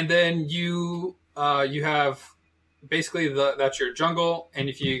 And then you have basically that's your jungle. And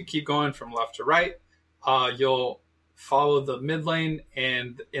if you keep going from left to right, you'll follow the mid lane,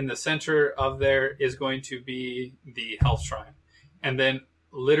 and in the center of there is going to be the health shrine. And then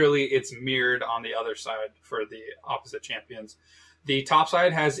literally it's mirrored on the other side for the opposite champions. The top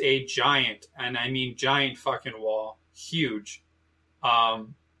side has a giant, and I mean giant fucking wall, huge,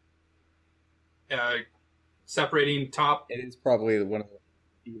 separating top. It is probably one of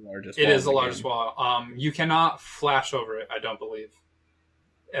the largest. It is the largest wall. You cannot flash over it, I don't believe.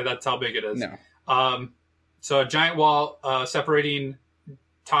 And that's how big it is. No. So a giant wall separating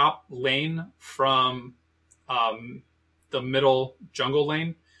top lane from the middle jungle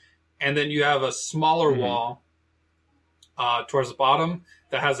lane, and then you have a smaller wall towards the bottom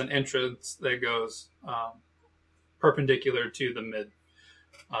that has an entrance that goes perpendicular to the mid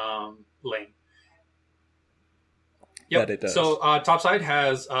lane. Yep. That it does. So top side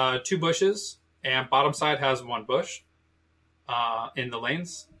has 2 bushes, and bottom side has 1 bush in the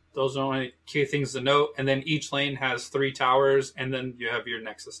lanes. Those are only key things to note. And then each lane has 3 towers, and then you have your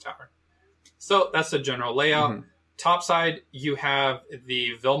Nexus tower. So that's the general layout. Top side, you have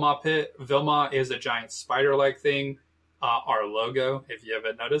the Vilma pit. Vilma is a giant spider-like thing. Our logo, if you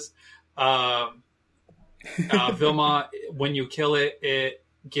haven't noticed. Vilma, when you kill it, it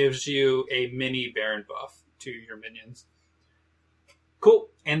gives you a mini Baron buff to your minions. Cool.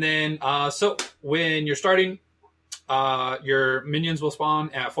 And then, so when you're starting, your minions will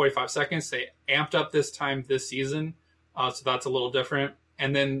spawn at 45 seconds. They amped up this time this season, so that's a little different.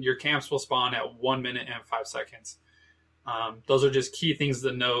 And then your camps will spawn at 1 minute and 5 seconds. Those are just key things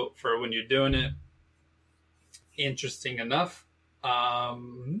to note for when you're doing it. Interesting enough.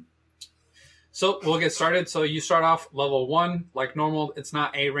 So we'll get started. So you start off level 1 like normal. It's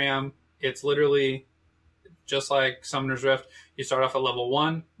not ARAM. It's literally just like Summoner's Rift. You start off at level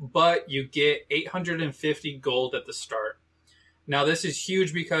 1, but you get 850 gold at the start. Now this is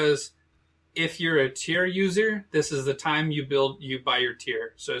huge because if you're a tier user, this is the time you buy your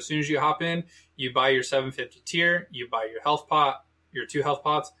tier. So as soon as you hop in, you buy your 750 tier, you buy your health pot, your 2 health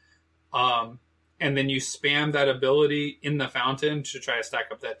pots, and then you spam that ability in the fountain to try to stack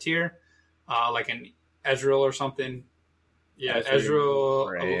up that tier, like an Ezreal or something. Yeah,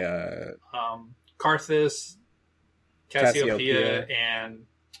 Ezreal, Karthus, Cassiopeia, and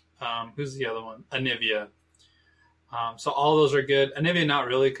who's the other one? Anivia. So all those are good. Anivia not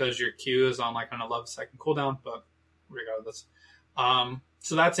really, because your Q is on like an 11-second cooldown, but regardless.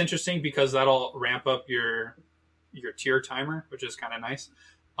 So that's interesting because that'll ramp up your tier timer, which is kind of nice.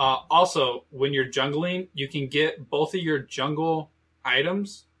 Also, when you're jungling, you can get both of your jungle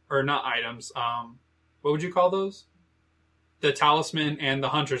items, or not items. What would you call those? The talisman and the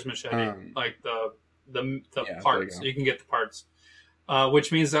hunter's machete, like the parts. You can get the parts,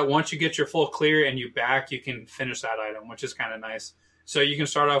 which means that once you get your full clear and you back, you can finish that item, which is kind of nice. So you can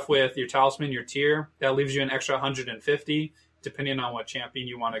start off with your talisman, your tier. That leaves you an extra 150, depending on what champion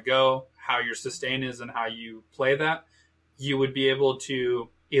you want to go, how your sustain is, and how you play that. You would be able to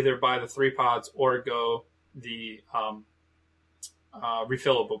either buy the 3 pods or go the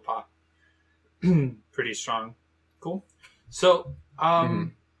refillable pot. Pretty strong. Cool. So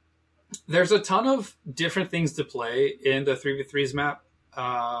there's a ton of different things to play in the 3v3s map.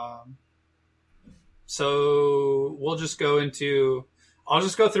 So we'll just go into... I'll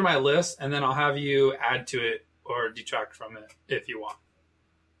just go through my list, and then I'll have you add to it or detract from it if you want.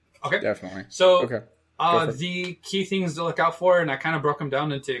 Okay? Definitely. So okay. The key things to look out for, and I kind of broke them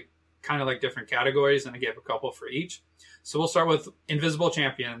down into kind of like different categories, and I gave a couple for each. So we'll start with Invisible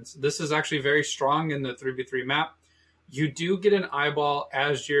Champions. This is actually very strong in the 3v3 map. You do get an eyeball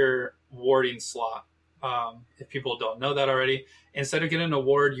as your warding slot. If people don't know that already, instead of getting an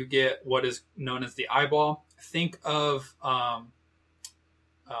award, you get what is known as the eyeball. Think of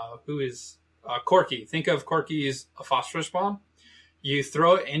Corki. Think of Corki's phosphorus bomb. You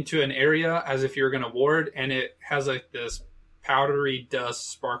throw it into an area as if you're going to ward, and it has like this powdery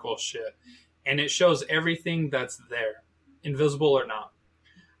dust sparkle shit, and it shows everything that's there, invisible or not.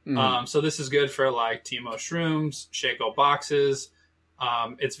 So this is good for like Teemo shrooms, Shaco boxes.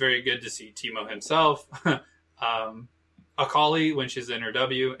 It's very good to see Teemo himself, Akali when she's in her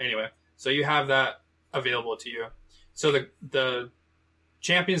W. Anyway, so you have that available to you. So the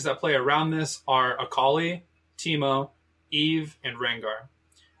champions that play around this are Akali, Teemo, Eve, and Rengar.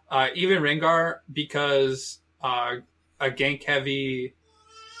 Eve and Rengar, because a gank heavy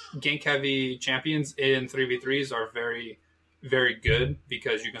champions in 3v3s are very, very good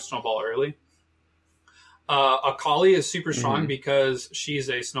because you can snowball early. Akali is super strong because she's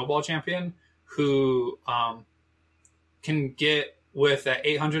a snowball champion who can get, with that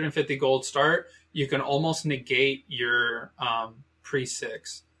 850 gold start, you can almost negate your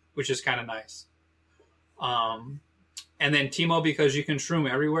pre-6, which is kind of nice. And then Teemo, because you can shroom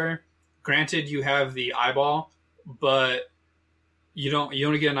everywhere. Granted, you have the eyeball, but you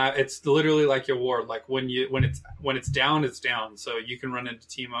only get an eye. It's literally like your ward. Like when it's down, it's down. So you can run into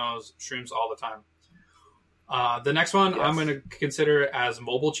Teemo's shrooms all the time. The next one I'm going to consider as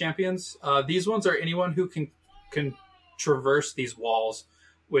mobile champions. These ones are anyone who can traverse these walls,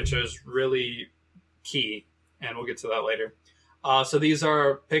 which is really key, and we'll get to that later. So these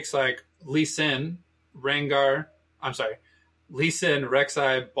are picks like Lee Sin, Rek'Sai,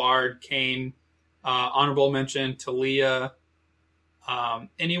 Bard, Kayn, honorable mention, Talia.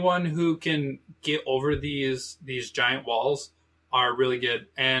 Anyone who can get over these giant walls are really good.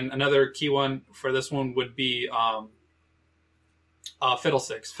 And another key one for this one would be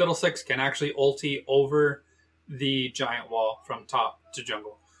Fiddlesticks. Fiddlesticks can actually ulti over the giant wall from top to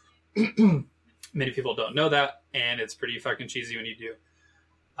jungle. Many people don't know that, and it's pretty fucking cheesy when you do.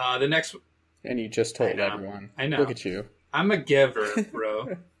 The next... And you just told everyone. I know. Look at you. I'm a giver,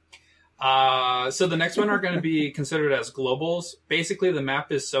 bro. So the next one are going to be considered as globals. Basically, the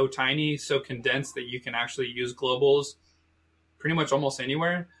map is so tiny, so condensed that you can actually use globals pretty much almost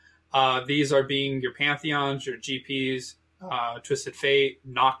anywhere. These are being your Pantheons, your GPs, Twisted Fate,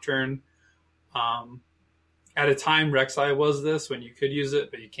 Nocturne. At a time, Rek'Sai was this when you could use it,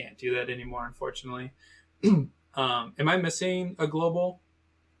 but you can't do that anymore, unfortunately. Am I missing a global?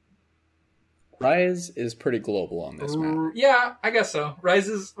 Ryze is pretty global on this map. Yeah, I guess so. Ryze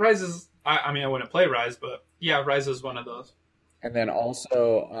is. I mean, I wouldn't play Ryze, but yeah, Ryze is one of those. And then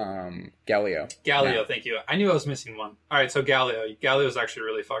also Galio. Galio, thank you. I knew I was missing one. All right, so Galio. Galio is actually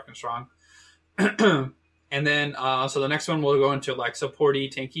really fucking strong. And then, so the next one we'll go into like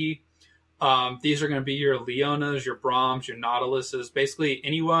supporty, tanky. These are going to be your Leonas, your Brahms, your Nautiluses. Basically,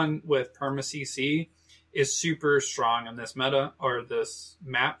 anyone with perma CC is super strong in this meta or this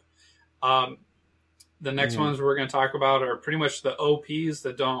map. The next ones we're going to talk about are pretty much the OPs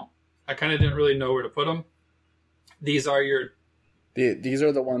that don't. I kind of didn't really know where to put them. These are your. These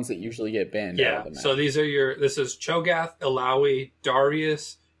are the ones that usually get banned. Yeah. Out of the map. So these are your. This is Cho'Gath, Illaoi,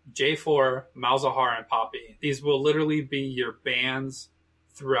 Darius, J4, Malzahar, and Poppy. These will literally be your bans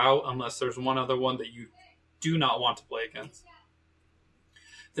throughout, unless there's one other one that you do not want to play against.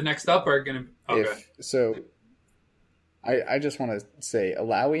 The next up are going to. Okay. I just want to say,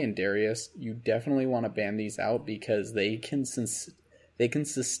 Illaoi and Darius, you definitely want to ban these out because they can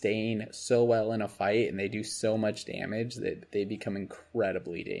sustain so well in a fight and they do so much damage that they become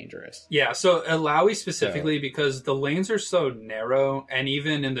incredibly dangerous. Yeah, so Illaoi specifically, because the lanes are so narrow, and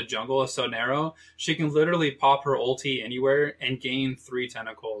even in the jungle is so narrow, she can literally pop her ulti anywhere and gain 3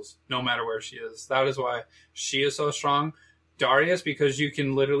 tentacles, no matter where she is. That is why she is so strong. Darius, because you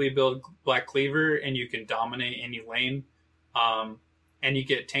can literally build Black Cleaver and you can dominate any lane. And you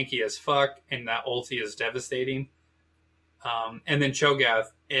get tanky as fuck, and that ulti is devastating. And then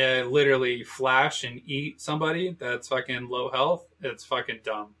Cho'Gath, literally flash and eat somebody that's fucking low health. It's fucking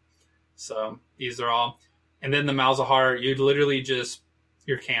dumb. So these are all. And then the Malzahar, you literally just,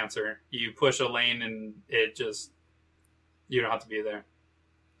 you're cancer. You push a lane and it just, you don't have to be there.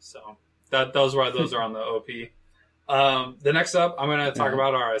 So those are on the OP. The next up, I'm going to talk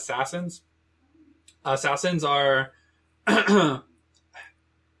about our assassins. Assassins are.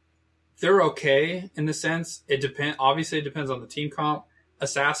 They're okay in the sense obviously it depends on the team comp.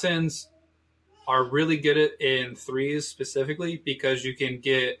 Assassins are really good at in threes specifically because you can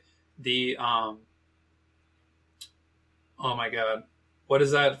get the oh my god, what is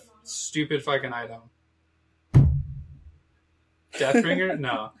that stupid fucking item? Deathbringer?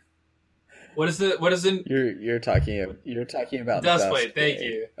 No. What is it? You're talking about Dustblade, thank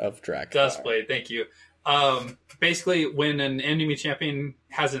you. Of Drakthar. Dustblade, thank you. Basically, when an enemy champion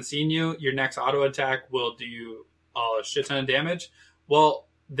hasn't seen you, your next auto attack will do a shit ton of damage. Well,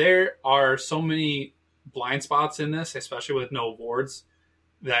 there are so many blind spots in this, especially with no wards,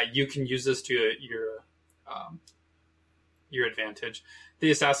 that you can use this to your advantage.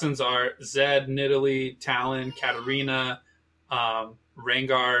 The assassins are Zed, Nidalee, Talon, Katarina,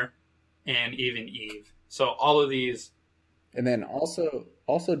 Rengar, and even Eve. So all of these. And then also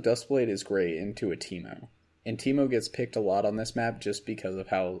Dustblade is great into a Teemo. And Teemo gets picked a lot on this map just because of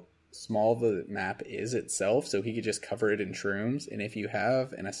how small the map is itself, so he could just cover it in shrooms. And if you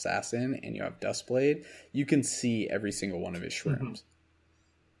have an assassin and you have Dustblade, you can see every single one of his shrooms.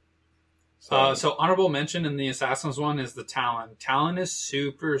 Mm-hmm. So honorable mention in the assassins one is the Talon. Talon is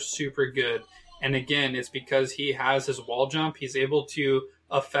super, super good. And again, it's because he has his wall jump. He's able to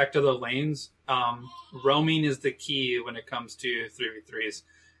affect other lanes. Roaming is the key when it comes to 3v3s.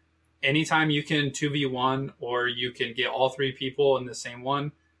 Anytime you can 2v1 or you can get all 3 people in the same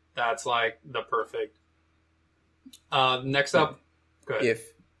one, that's like the perfect Next up, go ahead.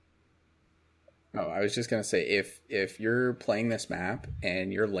 I was just gonna say if you're playing this map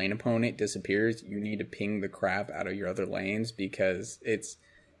and your lane opponent disappears, you need to ping the crap out of your other lanes because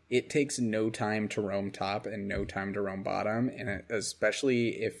it takes no time to roam top and no time to roam bottom, and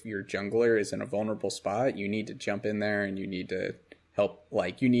especially if your jungler is in a vulnerable spot, you need to jump in there and you need to help.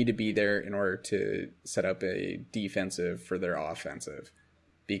 Like, you need to be there in order to set up a defensive for their offensive,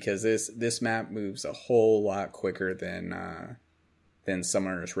 because this map moves a whole lot quicker than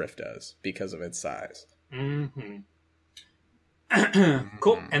Summoner's Rift does because of its size. Mm-hmm.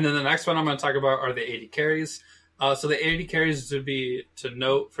 Cool. And then the next one I'm going to talk about are the AD carries. So the AD carries to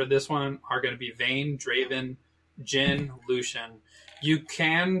note for this one are going to be Vayne, Draven, Jhin, Lucian. You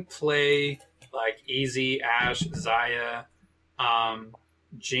can play like Easy, Ashe, Xayah,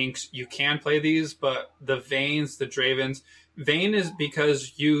 Jinx. You can play these, but the Vaynes, the Dravens. Vayne is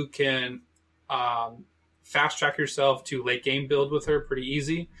because you can fast track yourself to late game build with her pretty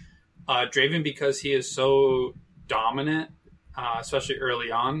easy. Draven because he is so dominant, especially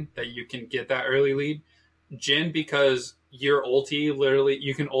early on, that you can get that early lead. Jhin because your ulti, literally,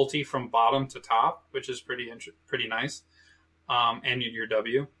 you can ulti from bottom to top, which is pretty nice, and your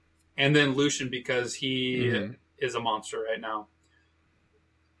W. And then Lucian because he is a monster right now.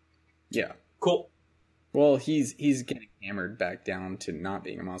 Yeah. Cool. Well, he's getting hammered back down to not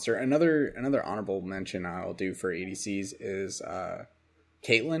being a monster. Another honorable mention I'll do for ADCs is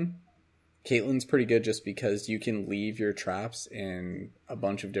Caitlyn. Caitlyn's pretty good just because you can leave your traps in a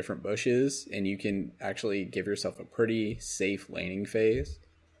bunch of different bushes and you can actually give yourself a pretty safe laning phase.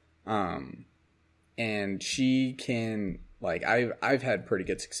 And she can, like, I've had pretty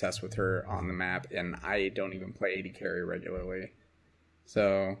good success with her on the map, and I don't even play AD carry regularly.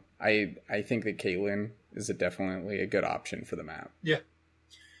 So I think that Caitlyn is definitely a good option for the map. Yeah,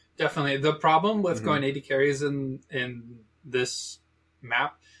 definitely. The problem with going AD carries in this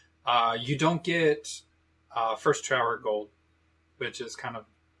map, you don't get first tower gold, which is kind of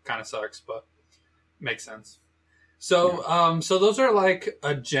sucks, but makes sense. So so those are like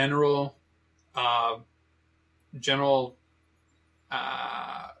a general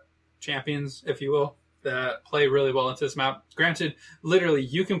champions, if you will, that play really well into this map. Granted, literally,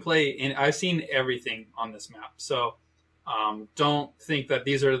 you can play, and I've seen everything on this map. So don't think that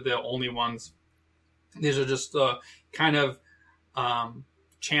these are the only ones. These are just the kind of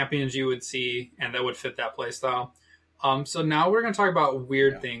champions you would see and that would fit that play style. So now we're going to talk about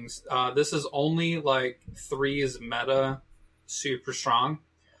weird things. This is only like 3's meta super strong.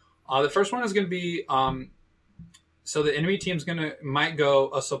 The first one is going to be so the enemy team's might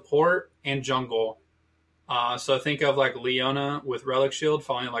go a support and jungle. So think of like Leona with Relic Shield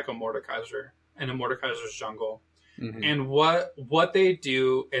following like a Mordekaiser and a Mordekaiser's jungle. Mm-hmm. And what they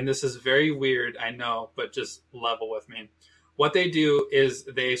do, and this is very weird, I know, but just level with me. What they do is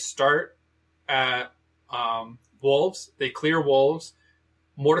they start at wolves. They clear wolves.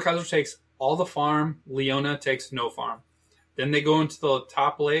 Mordekaiser takes all the farm. Leona takes no farm. Then they go into the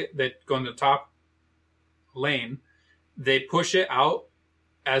top lane. They go into the top lane. They push it out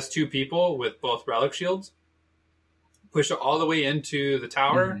as two people with both relic shields. Push it all the way into the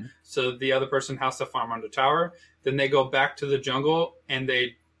tower, so the other person has to farm on the tower. Then they go back to the jungle and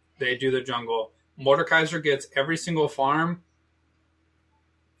they do the jungle. Mordekaiser gets every single farm.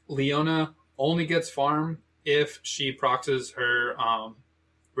 Leona only gets farm if she procs her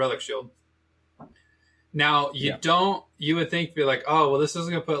relic shield. Now, you would think, be like, oh, well, this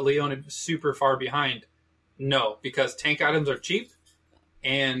isn't going to put Leona super far behind. No, because tank items are cheap,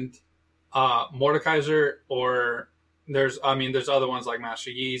 and Mordekaiser, or there's other ones like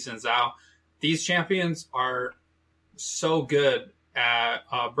Master Yi's and Zhao. These champions are so good at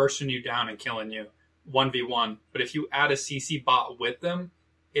bursting you down and killing you 1v1. But if you add a CC bot with them,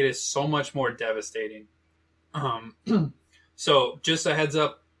 it is so much more devastating. So just a heads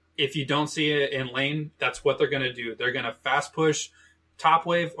up, if you don't see it in lane, that's what they're going to do. They're going to fast push top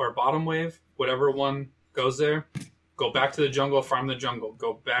wave or bottom wave, whatever one goes there. Go back to the jungle, farm the jungle.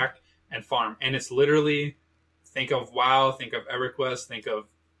 Go back and farm. And it's literally, think of WoW, think of EverQuest, think of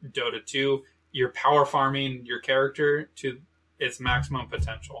Dota 2. You're power farming your character to its maximum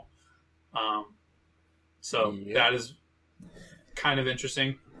potential. That is kind of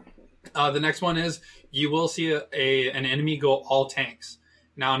interesting. The next one is you will see an enemy go all tanks.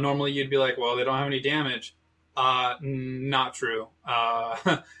 Now, normally you'd be like, well, they don't have any damage. Not true.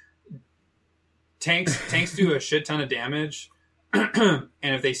 Tanks do a shit ton of damage. And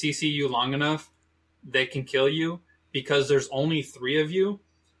if they CC you long enough, they can kill you. Because there's only 3 of you,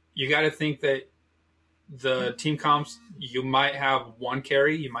 you got to think that the team comps, you might have 1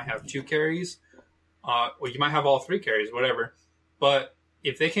 carry, you might have 2 carries. Well, you might have all 3 carries, whatever. But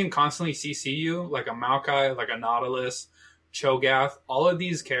if they can constantly CC you, like a Maokai, like a Nautilus, Cho'Gath, all of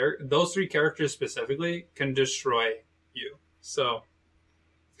these those 3 characters specifically can destroy you. So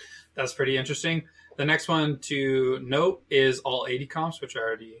that's pretty interesting. The next one to note is all 80 comps, which I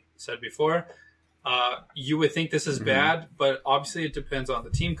already said before. You would think this is bad, but obviously it depends on the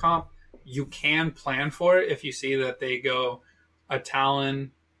team comp. You can plan for it if you see that they go a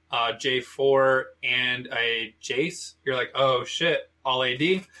Talon, J4, and a Jace. You're like, oh shit, all AD?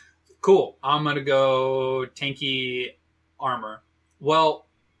 Cool, I'm going to go tanky armor. Well,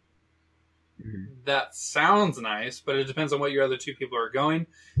 that sounds nice, but it depends on what your other 2 people are going.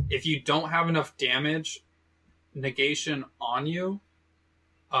 If you don't have enough damage negation on you,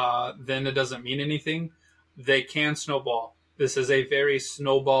 then it doesn't mean anything. They can snowball. This is a very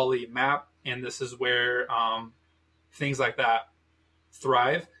snowball-y map, and this is where things like that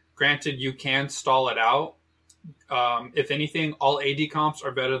thrive. Granted, you can stall it out. If anything, all AD comps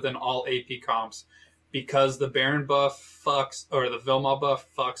are better than all AP comps because the Baron buff the Vilma buff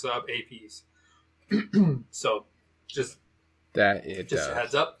fucks up APs. So, just a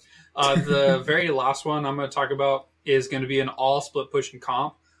heads up. The very last one I'm going to talk about is going to be an all split pushing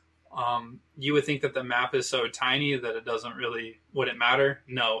comp. You would think that the map is so tiny that it wouldn't matter.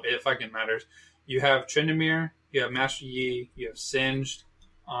 No, it fucking matters. You have Tryndamere, you have Master Yi, you have Singed.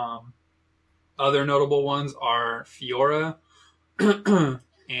 Other notable ones are Fiora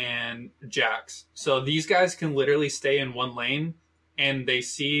and Jax. So these guys can literally stay in one lane, and they'll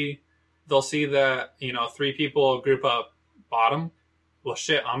see that 3 people group up bottom. Well,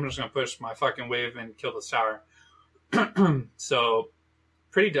 shit, I'm just gonna push my fucking wave and kill this tower. So,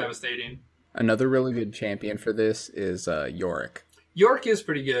 pretty devastating. Another really good champion for this is Yorick. Yorick is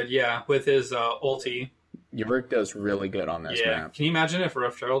pretty good, yeah, with his ulti. Yorick does really good on this map. Can you imagine if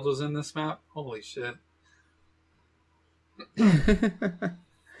Rough Gerald was in this map? Holy shit.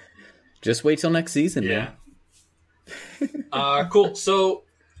 Just wait till next season, man. Cool. So,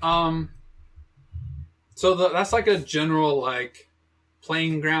 that's like a general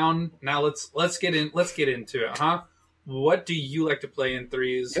playing ground. Now let's get into it, huh? What do you like to play in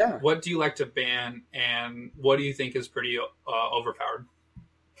 3s? Yeah. What do you like to ban, and what do you think is pretty overpowered?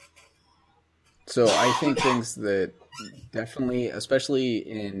 So I think things that definitely, especially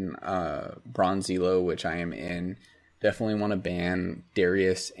in Bronze Elo, which I am in, definitely want to ban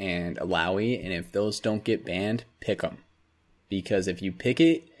Darius and Alawi. And if those don't get banned, pick them. Because if you pick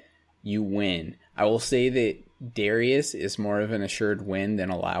it, you win. I will say that Darius is more of an assured win than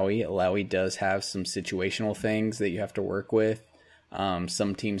Alawi. Alawi does have some situational things that you have to work with.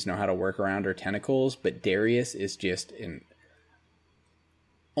 Some teams know how to work around her tentacles, but Darius is just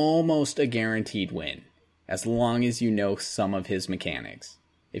almost a guaranteed win, as long as you know some of his mechanics.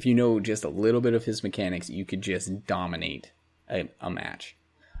 If you know just a little bit of his mechanics, you could just dominate a match.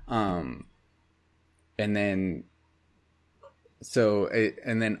 And then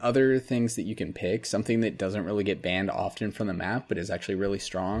other things that you can pick, something that doesn't really get banned often from the map, but is actually really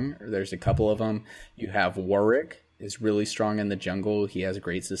strong. There's a couple of them. You have Warwick, is really strong in the jungle. He has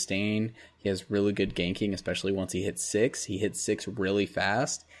great sustain. He has really good ganking, especially once he hits 6. He hits 6 really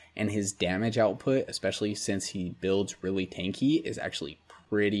fast, and his damage output, especially since he builds really tanky, is actually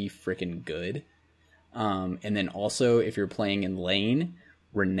pretty freaking good. And then also, if you're playing in lane,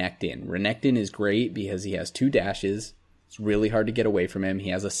 Renekton. Renekton is great because he has 2 dashes. It's really hard to get away from him.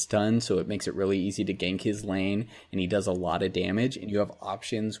 He has a stun, so it makes it really easy to gank his lane, and he does a lot of damage, and you have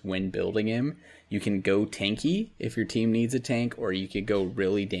options when building him. You can go tanky if your team needs a tank, or you could go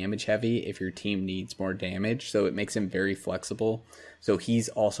really damage heavy if your team needs more damage, so it makes him very flexible. So he's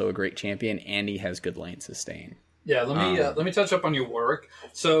also a great champion, and he has good lane sustain. Yeah, let me touch up on your Warwick.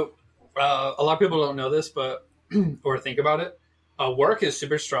 So a lot of people don't know this, but or think about it. Warwick is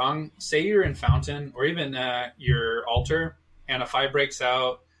super strong. Say you're in Fountain or even your altar, and a fight breaks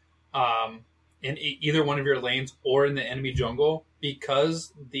out in either one of your lanes or in the enemy jungle,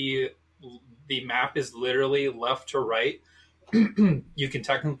 because the map is literally left to right. You can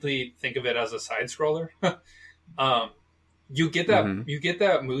technically think of it as a side scroller. You get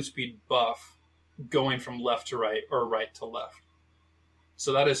that move speed buff going from left to right or right to left.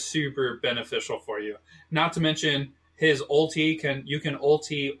 So that is super beneficial for you. Not to mention his ulti you can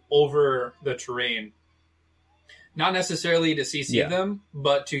ulti over the terrain. Not necessarily to CC them,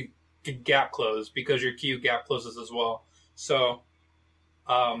 but to gap close, because your Q gap closes as well. So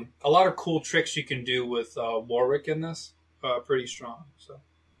a lot of cool tricks you can do with Warwick in this. Pretty strong. So.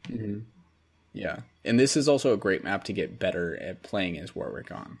 Mm-hmm. Yeah, and this is also a great map to get better at playing as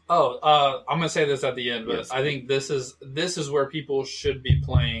Warwick on. I'm gonna say this at the end, but yes. I think this is where people should be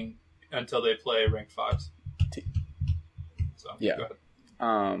playing until they play ranked 5s. So, yeah. go ahead.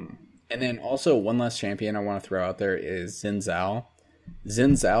 And then also one last champion I want to throw out there is Xin Zhao.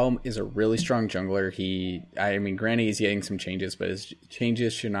 Xin Zhao is a really strong jungler. Granted, he's getting some changes, but his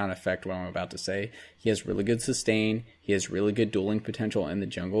changes should not affect what I'm about to say. He has really good sustain. He has really good dueling potential in the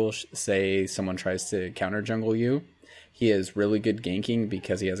jungle. Say someone tries to counter jungle you. He has really good ganking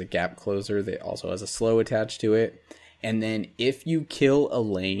because he has a gap closer that also has a slow attached to it. And then if you kill a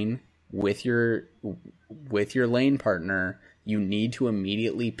lane with your lane partner, you need to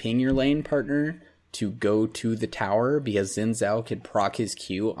immediately ping your lane partner to go to the tower, because Xin Zhao could proc his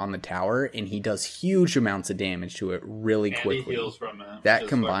Q on the tower, and he does huge amounts of damage to it really quickly. And he heals from it. That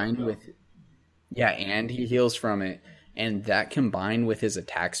combined with... Yeah, and he heals from it. And that combined with his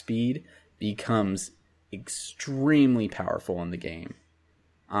attack speed becomes extremely powerful in the game.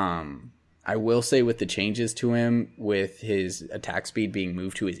 I will say with the changes to him, with his attack speed being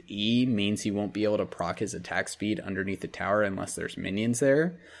moved to his E, means he won't be able to proc his attack speed underneath the tower unless there's minions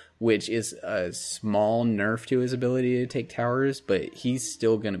there, which is a small nerf to his ability to take towers, but he's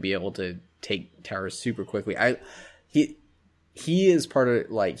still going to be able to take towers super quickly. He is part of,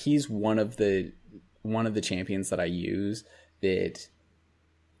 like, he's one of the champions that I use that,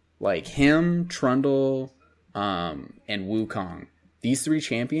 like, him, Trundle, and Wukong. These 3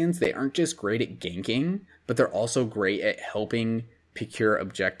 champions, they aren't just great at ganking, but they're also great at helping procure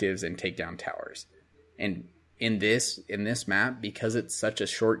objectives and take down towers. And in this map, because it's such a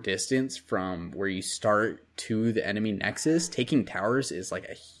short distance from where you start to the enemy nexus, taking towers is like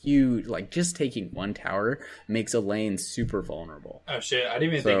a huge, like, just taking one tower makes a lane super vulnerable. Oh shit, I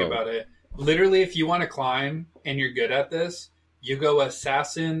didn't even think about it. Literally, if you want to climb and you're good at this, you go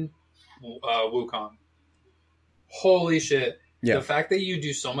Assassin Wukong. Holy shit. Yeah. The fact that you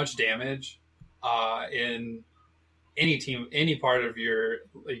do so much damage in any team, any part of your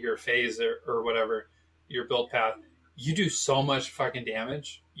phase or whatever, your build path, you do so much fucking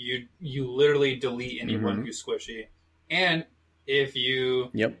damage. You literally delete anyone who's squishy. And if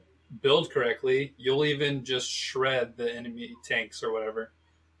you build correctly, you'll even just shred the enemy tanks or whatever.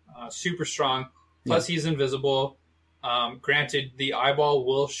 Super strong. Plus he's invisible. Granted, the eyeball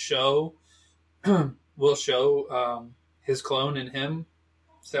will show his clone and him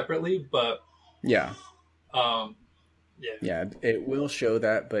separately, but it will show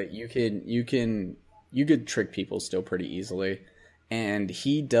that, but you could trick people still pretty easily, and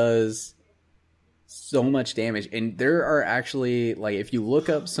he does so much damage. And there are actually, like, if you look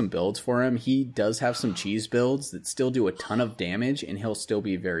up some builds for him, he does have some cheese builds that still do a ton of damage, and he'll still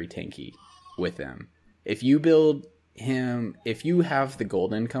be very tanky with them. If you have the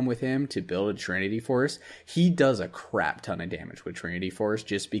gold income with him to build a Trinity Force, he does a crap ton of damage with Trinity Force,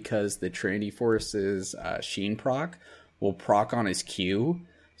 just because the Trinity Force's Sheen proc will proc on his Q.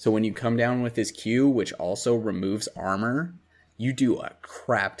 So when you come down with his Q, which also removes armor, you do a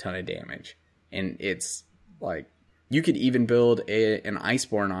crap ton of damage. And it's like, you could even build an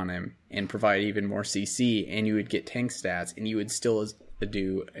Iceborne on him and provide even more CC, and you would get tank stats, and you would still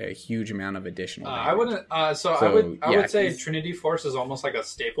do a huge amount of additional damage. I wouldn't. I would say Trinity Force is almost like a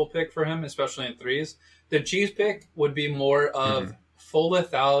staple pick for him, especially in 3s. The cheese pick would be more of full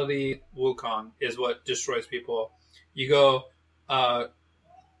lethality. Wukong is what destroys people. You go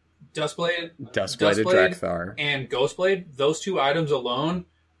Dustblade, Drakthar, and Ghostblade. Those 2 items alone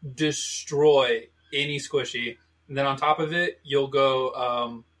destroy any squishy. And then on top of it, you'll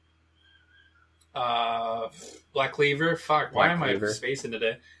go Black Cleaver. Fuck, why am I spacing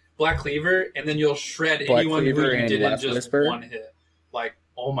today? Black Cleaver, and then you'll shred anyone who you didn't just one hit. Like,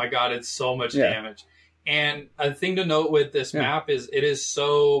 oh my god, it's so much damage. And a thing to note with this map is it is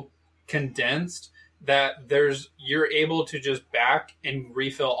so condensed that you're able to just back and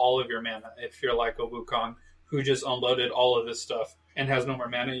refill all of your mana. If you're like a Wukong who just unloaded all of his stuff and has no more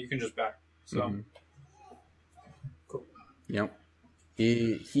mana, you can just back. So cool. Yep.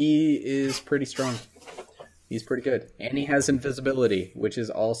 He is pretty strong. He's pretty good. And he has invisibility, which is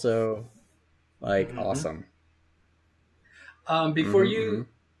also, like, awesome. Before you...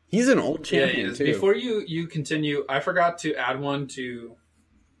 He's an old champion, too. Before you continue, I forgot to add one to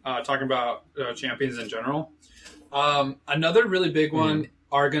talking about champions in general. Another really big one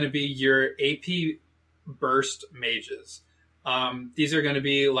are going to be your AP burst mages. These are going to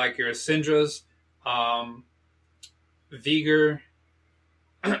be like your Syndra's, Vigor...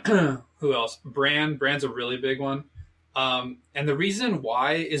 Who else? Brand's a really big one. And the reason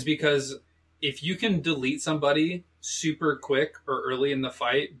why is because if you can delete somebody super quick or early in the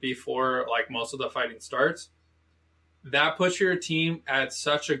fight before, like, most of the fighting starts, that puts your team at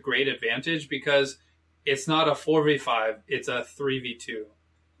such a great advantage, because it's not a 4v5, it's a 3v2.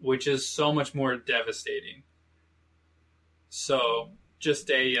 which is so much more devastating. So just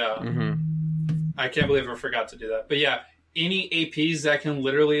I can't believe I forgot to do that. But yeah, any APs that can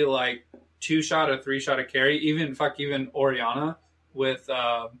literally like 2-shot or 3-shot a carry, even Orianna with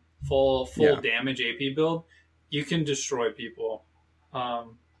full damage AP build, you can destroy people.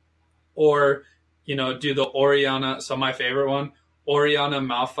 Or, do the Orianna. So my favorite one, Orianna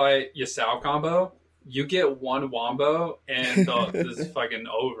Malphite Yasuo combo. You get one wombo and this is fucking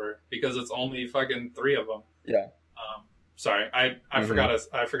over because it's only fucking 3 of them. Yeah. Sorry, I forgot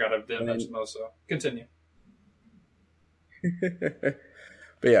I didn't mention those. So continue. But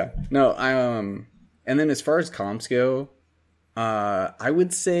yeah, no, and then as far as comps go, I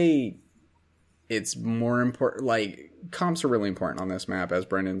would say it's more important. Like, comps are really important on this map, as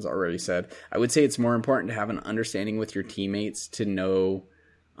Brendan's already said. I would say it's more important to have an understanding with your teammates to know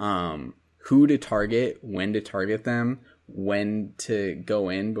who to target, when to target them, when to go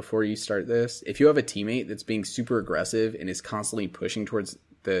in before you start this. If you have a teammate that's being super aggressive and is constantly pushing towards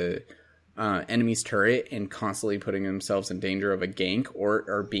the enemy's turret and constantly putting themselves in danger of a gank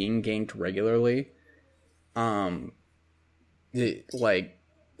or being ganked regularly,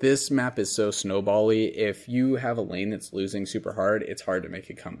 this map is so snowbally. If you have a lane that's losing super hard, it's hard to make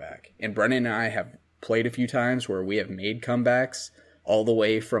a comeback. And Brennan and I have played a few times where we have made comebacks all the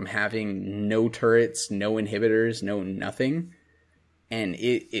way from having no turrets, no inhibitors, no nothing. And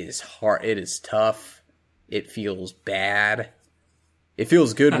it is hard. It is tough. It feels bad. It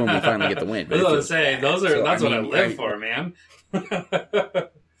feels good when we finally get the win. But I was say, that's what I live for, man.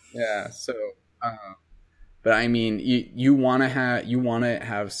 Yeah. So, but I mean, you want to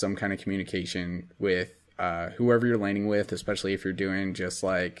have some kind of communication with whoever you're laning with, especially if you're doing just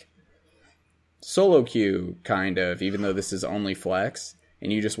like solo queue kind of, even though this is only flex,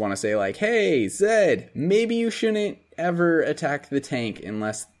 and you just want to say like, hey, Zed, maybe you shouldn't ever attack the tank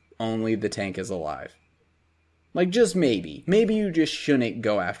unless only the tank is alive. Like, just maybe. Maybe you just shouldn't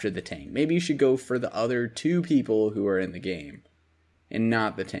go after the tank. Maybe you should go for the other 2 people who are in the game and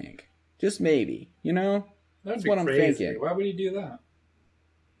not the tank. Just maybe, That's what crazy. I'm thinking. Why would he do that?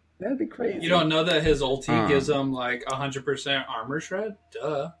 That'd be crazy. You don't know that his ulti gives him like 100% armor shred?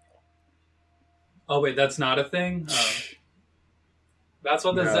 Duh. Oh, wait, that's not a thing? That's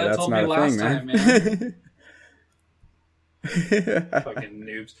what the Zed told me last time, man. Fucking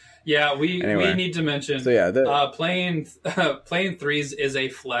noobs. Yeah, we need to mention. So yeah, playing threes is a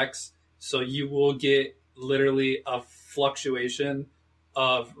flex, so you will get literally a fluctuation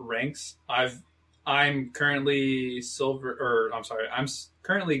of ranks. I'm currently I'm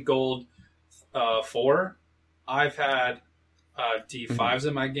currently gold 4. I've had D5s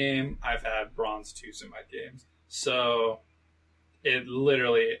in my game. I've had bronze 2s in my games. So it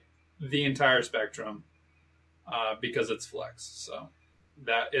literally the entire spectrum. Because it's flex, so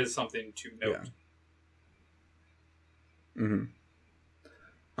that is something to note.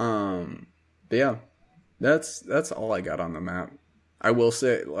 Yeah. But yeah, that's all I got on the map. I will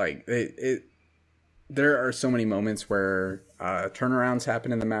say, like, there are so many moments where turnarounds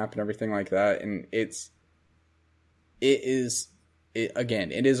happen in the map and everything like that, and it is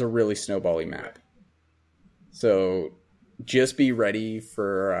a really snowbally map. So just be ready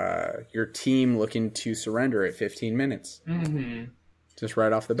for your team looking to surrender at 15 minutes. Mm-hmm. Just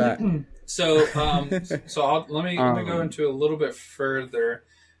right off the bat. So, let me go into a little bit further.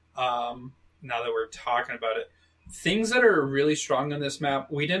 Now that we're talking about it, things that are really strong on this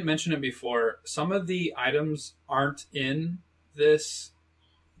map. We didn't mention it before. Some of the items aren't in this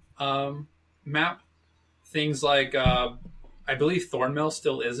map. Things like I believe Thornmail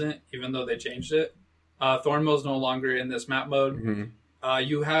still isn't, even though they changed it. Thornmail is no longer in this map mode. Mm-hmm.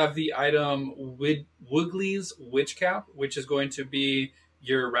 You have the item Woogly's Witch Cap, which is going to be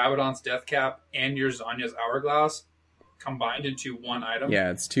your Rabadon's Death Cap and your Zanya's Hourglass combined into one item. Yeah,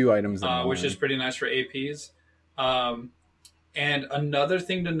 it's 2 items. Which is pretty nice for APs. And another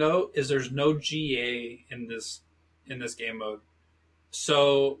thing to note is there's no GA in this game mode.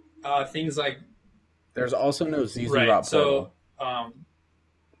 So things like... There's also no ZZ Rot portal.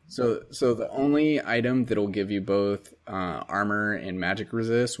 So the only item that'll give you both armor and magic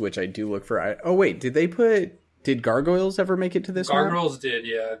resist, which I do look for... Oh, wait, did Gargoyles ever make it to this Gargoyles map? did,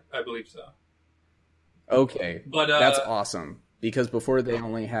 yeah, I believe so. Okay, but that's awesome. Because before they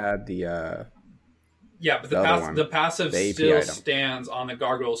only had the... yeah, but the passive still item stands on the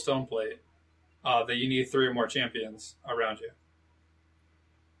Gargoyle Stone Plate that you need 3 or more champions around you.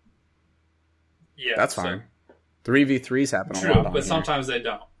 Yeah, that's fine. 3v3s happen a lot on but sometimes they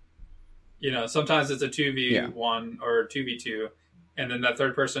don't. Sometimes it's a 2v1 or 2v2, and then that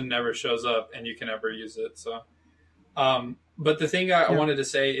third person never shows up, and you can never use it. So, But the thing I wanted to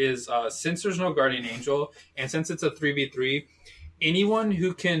say is, since there's no Guardian Angel, and since it's a 3v3, anyone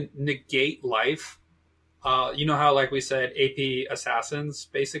who can negate life, you know how, like we said, AP assassins,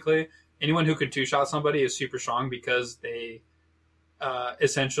 basically, anyone who could two-shot somebody is super strong because they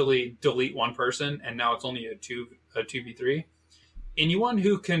essentially delete one person, and now it's only a 2v3. Anyone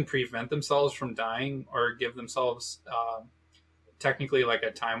who can prevent themselves from dying or give themselves technically like a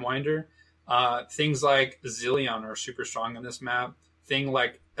time winder, things like Zillion are super strong on this map. Things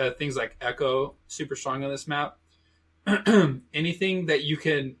like Echo, super strong on this map. Anything that you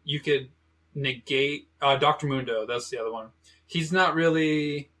could negate. Dr. Mundo, that's the other one. He doesn't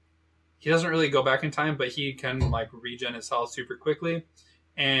really go back in time, but he can like regen his health super quickly.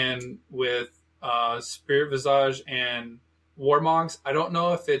 And with Spirit Visage and Warmogs, I don't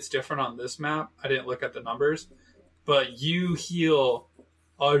know if it's different on this map. I didn't look at the numbers, but you heal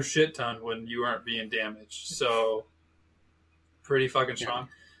a shit ton when you aren't being damaged. So pretty fucking strong.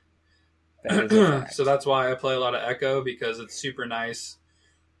 Yeah. So that's why I play a lot of Echo, because it's super nice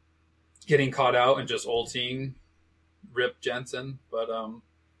getting caught out and just ulting Rip Jensen. But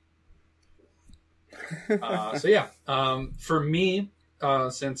so yeah, for me,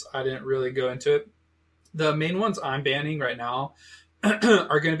 since I didn't really go into it, the main ones I'm banning right now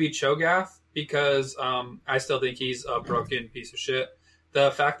are going to be Cho'Gath, because I still think he's a broken piece of shit.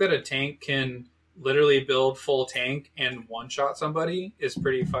 The fact that a tank can literally build full tank and one-shot somebody is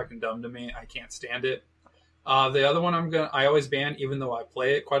pretty fucking dumb to me. I can't stand it. The other one I always ban, even though I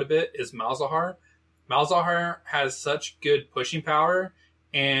play it quite a bit, is Malzahar. Malzahar has such good pushing power,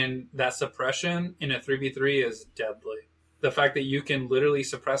 and that suppression in a 3v3 is deadly. The fact that you can literally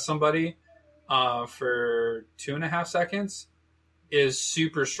suppress somebody for 2.5 seconds is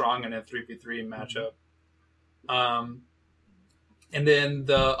super strong in a 3v3 matchup. And then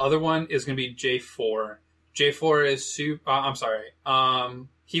the other one is going to be J4. J4 is super... I'm sorry.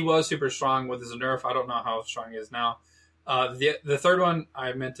 He was super strong with his nerf. I don't know how strong he is now. The third one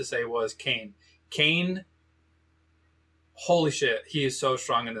I meant to say was Kayn. Kayn, holy shit, he is so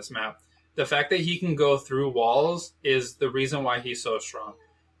strong in this map. The fact that he can go through walls is the reason why he's so strong.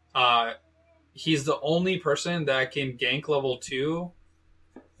 He's the only person that can gank level 2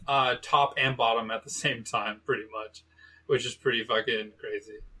 top and bottom at the same time, pretty much, which is pretty fucking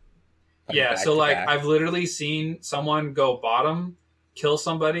crazy. Yeah, so like I've literally seen someone go bottom, kill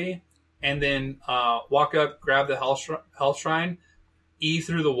somebody, and then walk up, grab the health shrine, E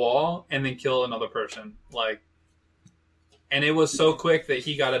through the wall, and then kill another person. Like, and it was so quick that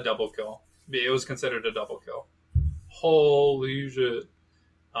he got a double kill. It was considered a double kill. Holy shit.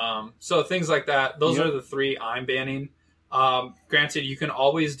 So things like that. Those are the three I'm banning. Granted, you can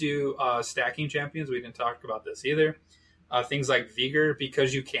always do stacking champions. We didn't talk about this either. Things like Vigor,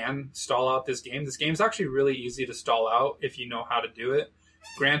 because you can stall out this game. This game's actually really easy to stall out if you know how to do it.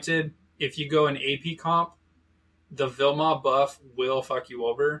 Granted, if you go an AP comp, the Vilma buff will fuck you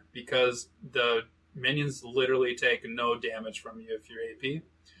over, because the minions literally take no damage from you if you're AP.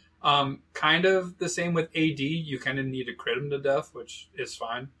 Kind of the same with AD. You kind of need to crit him to death, which is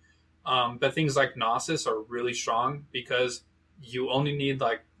fine. But things like Gnosis are really strong, because you only need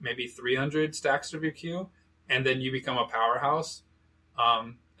like maybe 300 stacks of your Q, and then you become a powerhouse.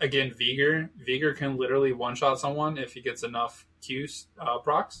 Again, Vigor can literally one-shot someone if he gets enough Q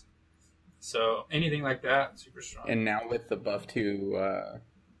procs. So anything like that, super strong. And now with the buff to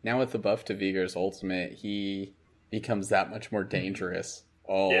Vigor's ultimate, he becomes that much more dangerous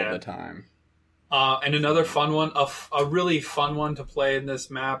all the time. And another fun one, a really fun one to play in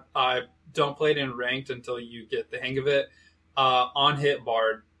this map. I don't play it in ranked until you get the hang of it. On hit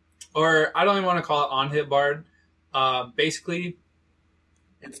Bard, or I don't even want to call it on hit Bard. Basically,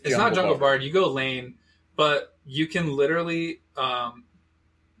 it's not jungle Bard. You go lane, but you can literally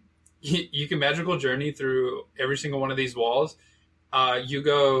you can magical journey through every single one of these walls. You're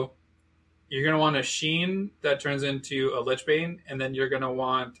gonna want a Sheen that turns into a Lichbane, and then you're gonna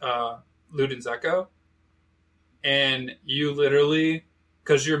want Luden's Echo, and you literally,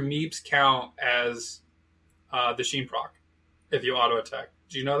 because your meeps count as the Sheen proc if you auto attack.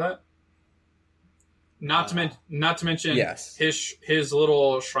 Do you know that? Not to mention yes. his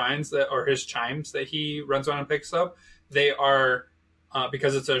little shrines or his chimes that he runs around and picks up. They are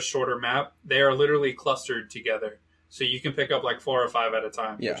because it's a shorter map. They are literally clustered together, so you can pick up like 4 or 5 at a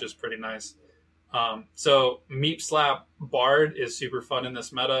time, which is pretty nice. So Meep Slap Bard is super fun in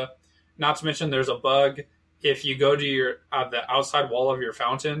this meta. Not to mention there's a bug. If you go to the outside wall of your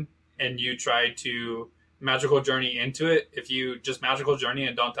fountain and you try to magical journey into it, if you just magical journey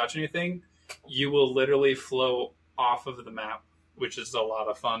and don't touch anything, you will literally flow off of the map, which is a lot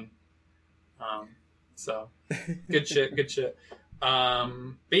of fun. So, good shit, good shit.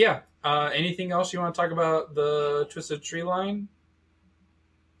 But yeah, anything else you want to talk about the Twisted Tree line?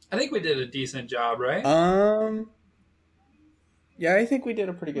 I think we did a decent job, right? Yeah, I think we did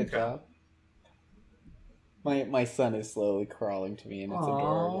a pretty good job. My son is slowly crawling to me, and it's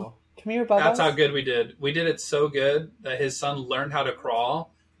adorable. Come here, Bubbles. That's how good we did. We did it so good that his son learned how to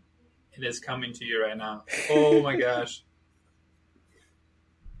crawl and is coming to you right now. Oh my gosh.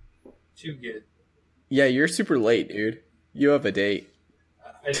 Too good. Yeah, you're super late, dude. You have a date.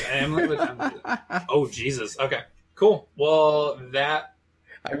 I am late with time. Oh, Jesus. Okay, cool. Well, that...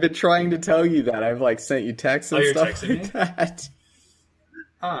 I've been trying to tell you that. I've like sent you texts and stuff texting like that.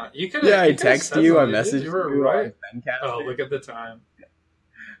 Huh? You could. Yeah, I texted you. I messaged you. Were right. Oh, look at the time.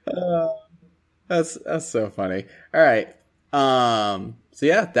 That's so funny. All right. So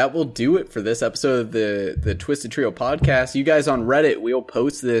yeah, that will do it for this episode of the Twisted Trio podcast. You guys on Reddit, we'll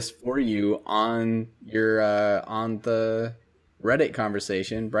post this for you on your on the Reddit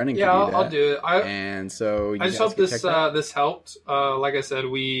conversation. Brendan can do that. I'll do it. And so I just hope this this helped. Like I said,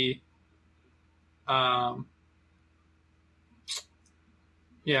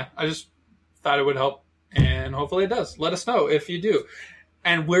 yeah, I just thought it would help, and hopefully it does. Let us know if you do.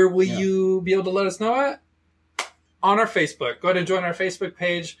 And where will you be able to let us know at? On our Facebook. Go ahead and join our Facebook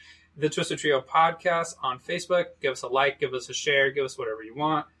page, The Twisted Trio Podcast on Facebook. Give us a like, give us a share, give us whatever you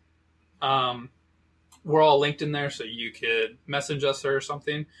want. We're all linked in there, so you could message us or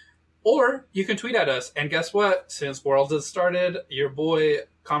something. Or you can tweet at us. And guess what? Since Worlds has started, your boy,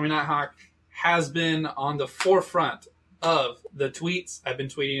 Kami Nighthawk, has been on the forefront of the tweets. I've been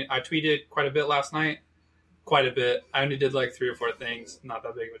tweeting. I tweeted quite a bit last night. Quite a bit. I only did like 3 or 4 things. Not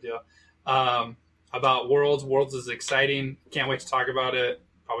that big of a deal. About Worlds. Worlds is exciting. Can't wait to talk about it.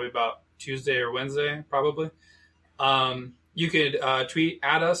 Probably about Tuesday or Wednesday, probably. You could tweet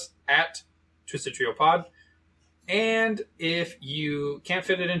at us at Twisted Trio Pod. And if you can't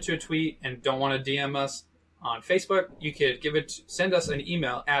fit it into a tweet and don't want to DM us on Facebook, you could send us an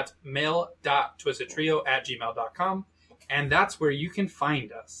email at mail.twistedtrio@gmail.com. And that's where you can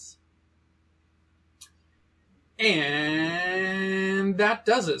find us. And that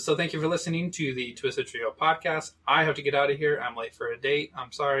does it. So thank you for listening to the Twisted Trio podcast. I have to get out of here. I'm late for a date.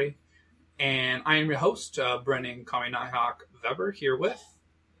 I'm sorry. And I am your host, Brennan Kami Nighthawk Weber, here with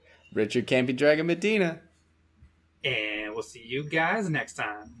Richard Campy Dragon Medina. And we'll see you guys next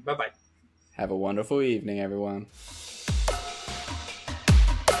time. Bye-bye. Have a wonderful evening, everyone.